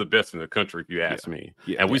 They're one of the best in the country, if you ask me.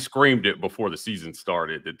 And we screamed it before the season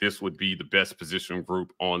started that this would be the best position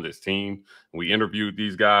group on this team. We interviewed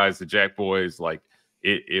these guys, the Jack boys. Like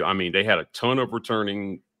I mean, they had a ton of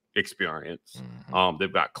returning experience.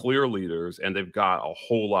 They've got clear leaders, and they've got a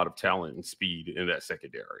whole lot of talent and speed in that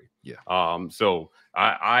secondary. So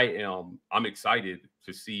I'm excited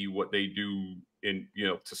to see what they do in,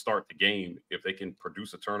 to start the game, if they can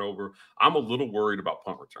produce a turnover. I'm a little worried about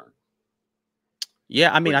punt return.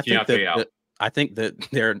 Yeah, I mean, I think that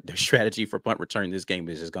their strategy for punt return this game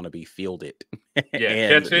is just going to be field it.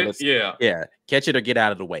 Catch it. Catch it or get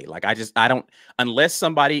out of the way. Like I don't, unless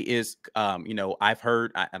somebody is, I've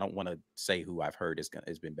heard. I don't want to say who I've heard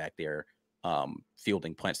has been back there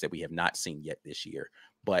fielding punts that we have not seen yet this year.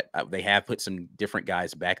 But they have put some different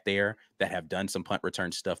guys back there that have done some punt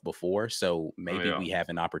return stuff before. So maybe we have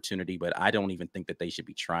an opportunity, but I don't even think that they should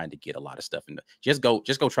be trying to get a lot of stuff in. Just go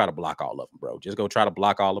try to block all of them, bro. Just go try to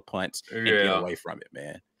block all the punts and get away from it,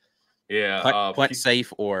 man. Yeah, punt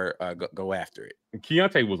safe or go after it.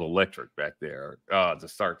 Keontae was electric back there to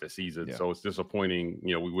start the season, Yeah. so it's disappointing.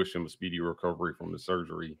 We wish him a speedy recovery from the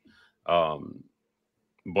surgery.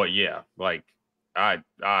 But yeah, like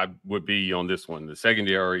I would be on this one. The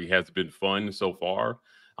secondary has been fun so far.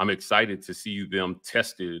 I'm excited to see them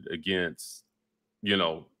tested against,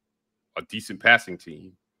 a decent passing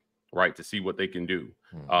team, right? To see what they can do,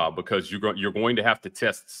 because you're going to have to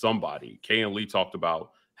test somebody. Kay and Lee talked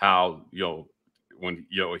about how when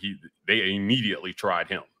they immediately tried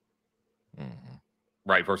him,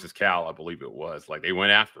 right, versus Cal, I believe it was. Like they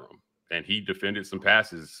went after him, and he defended some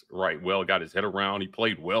passes right well, got his head around, he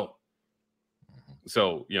played well.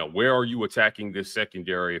 So where are you attacking this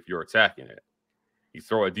secondary if you're attacking it? You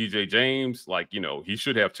throw a DJ James, he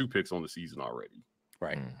should have 2 picks on the season already.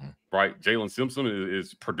 Right. Right. Jalen Simpson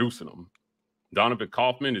is producing them. Donovan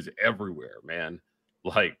Kaufman is everywhere, man.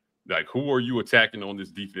 Like who are you attacking on this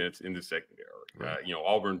defense in the secondary? Right.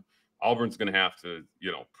 Auburn's going to have to,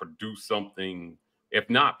 produce something, if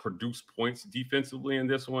not produce points defensively in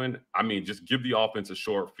this one. I mean, just give the offense a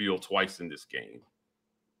short field twice in this game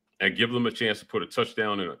and give them a chance to put a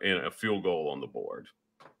touchdown and a field goal on the board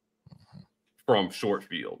from short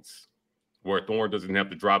fields, where Thorne doesn't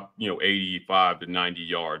have to drop, 85 to 90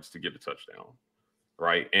 yards to get a touchdown,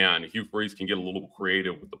 right? And Hugh Freeze can get a little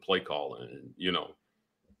creative with the play calling,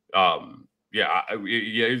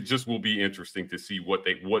 it just will be interesting to see what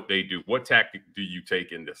they do. What tactic do you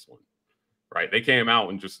take in this one, right? They came out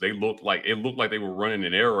and it looked like they were running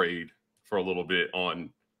an air raid for a little bit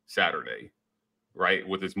on Saturday, right?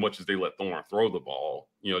 With as much as they let Thorne throw the ball,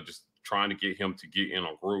 just trying to get him to get in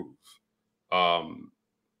a groove. On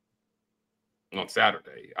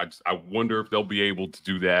Saturday, I wonder if they'll be able to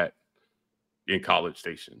do that in College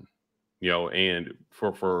Station, and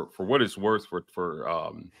for what it's worth,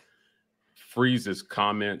 for Freeze's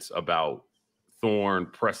comments about Thorne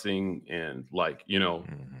pressing and I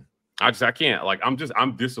can't,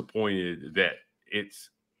 I'm disappointed that it's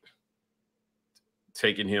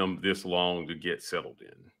taken him this long to get settled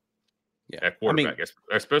in at quarterback,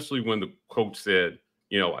 especially when the coach said,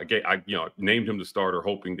 I named him the starter,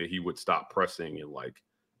 hoping that he would stop pressing and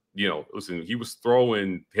listen, he was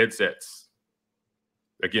throwing headsets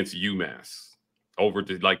against UMass over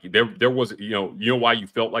to there was why you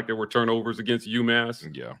felt like there were turnovers against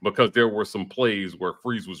UMass, because there were some plays where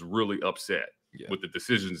Freeze was really upset with the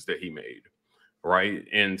decisions that he made, right?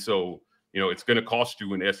 And so it's going to cost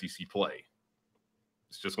you an SEC play.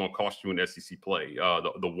 It's just going to cost you an SEC play.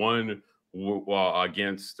 The one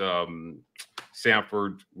against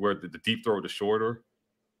Samford, where the deep throw to shorter,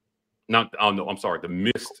 the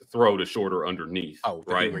missed throw to shorter underneath. Oh,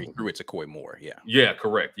 right. He threw it to Coy Moore. Yeah. Yeah,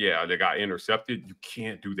 correct. Yeah, they got intercepted. You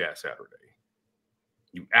can't do that Saturday.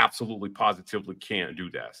 You absolutely positively can't do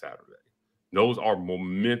that Saturday. Those are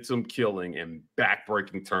momentum killing and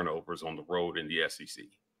back-breaking turnovers on the road in the SEC.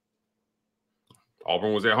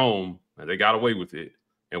 Auburn was at home and they got away with it.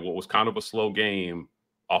 And what was kind of a slow game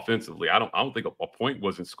offensively, I don't think a point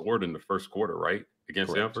wasn't scored in the first quarter, right?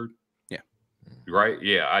 Against Samford. Yeah. Right.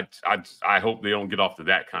 Yeah. I hope they don't get off to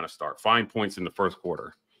that kind of start. Find points in the first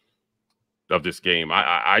quarter of this game.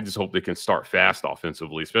 I just hope they can start fast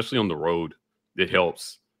offensively, especially on the road. It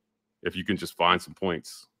helps if you can just find some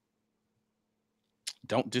points.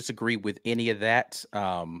 Don't disagree with any of that.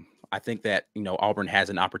 I think that, Auburn has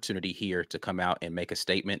an opportunity here to come out and make a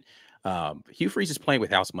statement. Hugh Freeze is playing with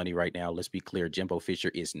house money right now. Let's be clear. Jimbo Fisher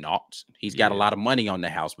is not. He's got a lot of money on the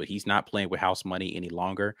house, but he's not playing with house money any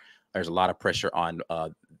longer. There's a lot of pressure on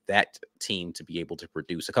that team to be able to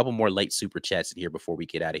produce. A couple more late super chats in here before we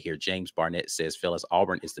get out of here. James Barnett says, fellas,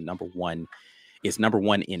 Auburn is number one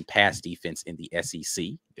in pass defense in the SEC.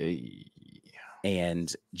 Hey.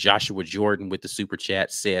 And Joshua Jordan with the super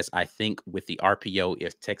chat says, I think with the RPO,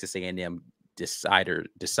 if Texas A&M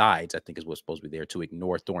decides, I think is what's supposed to be there, to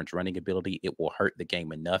ignore Thorne's running ability, it will hurt the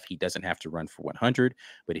game enough. He doesn't have to run for 100,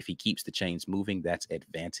 but if he keeps the chains moving, that's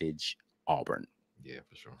advantage Auburn. Yeah,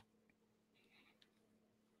 for sure.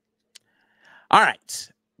 All right.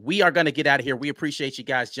 We are going to get out of here. We appreciate you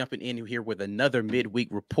guys jumping in here with another midweek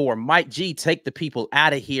report. Mike G, take the people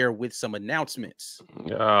out of here with some announcements.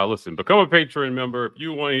 Listen, become a Patreon member. If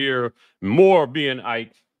you want to hear more of me and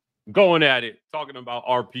Ike going at it, talking about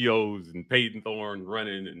RPOs and Peyton Thorne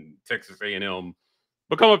running and Texas A&M,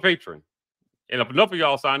 become a patron. And if enough of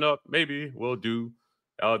y'all sign up, maybe we'll do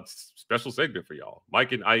a special segment for y'all.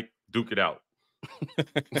 Mike and Ike duke it out.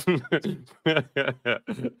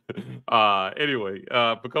 Anyway,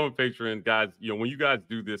 become a patron, guys. When you guys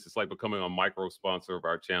do this, it's like becoming a micro sponsor of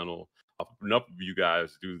our channel. enough of you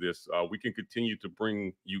guys do this, we can continue to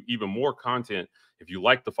bring you even more content. If you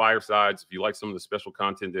like the firesides, if you like some of the special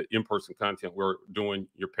content, the in-person content we're doing,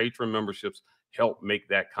 your patron memberships help make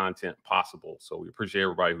that content possible. So we appreciate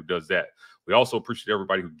everybody who does that. We also appreciate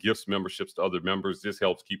everybody who gifts memberships to other members. This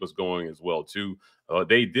helps keep us going as well, too.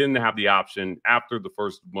 They didn't have the option after the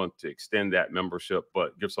first month to extend that membership,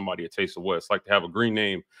 but give somebody a taste of what it's like to have a green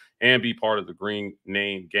name and be part of the Green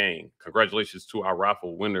Name Gang. Congratulations to our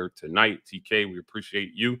raffle winner tonight, TK. We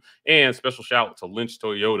appreciate you. And special shout out to Lynch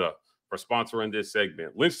Toyota for sponsoring this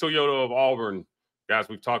segment. Lynch Toyota of Auburn. Guys,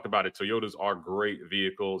 we've talked about it. Toyotas are great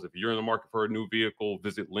vehicles. If you're in the market for a new vehicle,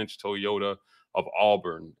 visit Lynch Toyota of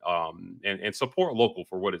Auburn and support local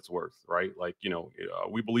for what it's worth, right? Like, you know,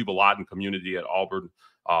 we believe a lot in community at Auburn.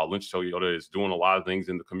 Lynch Toyota is doing a lot of things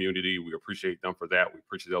in the community. We appreciate them for that. We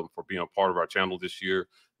appreciate them for being a part of our channel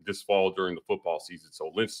this fall during the football season. So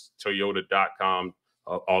lynchtoyota.com,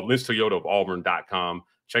 Lynch Toyota of Auburn.com.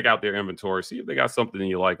 Check out their inventory. See if they got something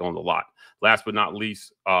you like on the lot. Last but not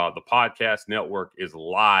least, the podcast network is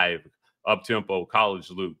live. Up-tempo, College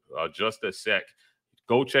Loop. Just a sec.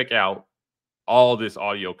 Go check out all this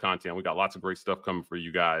audio content. We got lots of great stuff coming for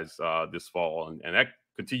you guys this fall, and that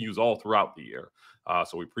continues all throughout the year.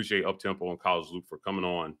 So we appreciate Up-tempo and College Loop for coming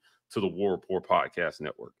on to the War Report Podcast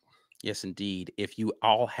Network. Yes, indeed. If you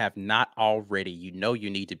all have not already, you know you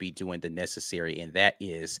need to be doing the necessary, and that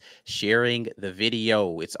is sharing the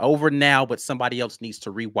video. It's over now, but somebody else needs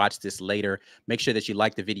to rewatch this later. Make sure that you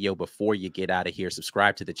like the video before you get out of here.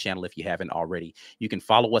 Subscribe to the channel if you haven't already. You can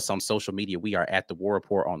follow us on social media. We are at The War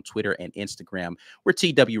Report on Twitter and Instagram. We're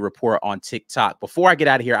TW Report on TikTok. Before I get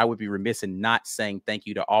out of here, I would be remiss in not saying thank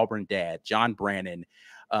you to Auburn Dad, John Brannon,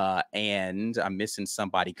 and I'm missing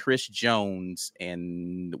somebody, Chris Jones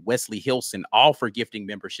and Wesley Hilson, all for gifting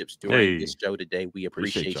memberships during this show today. We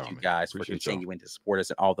appreciate you guys for continuing to support us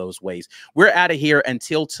in all those ways. We're out of here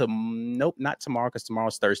until nope, not tomorrow, because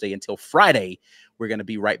tomorrow's Thursday. Until Friday, we're going to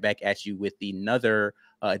be right back at you with another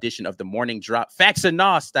edition of the Morning Drop, Facts and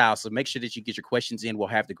Naw style. So make sure that you get your questions in. We'll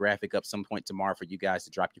have the graphic up some point tomorrow for you guys to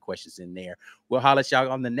drop your questions in there. We'll holler at y'all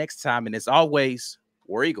on the next time. And as always,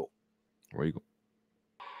 War Eagle. War Eagle.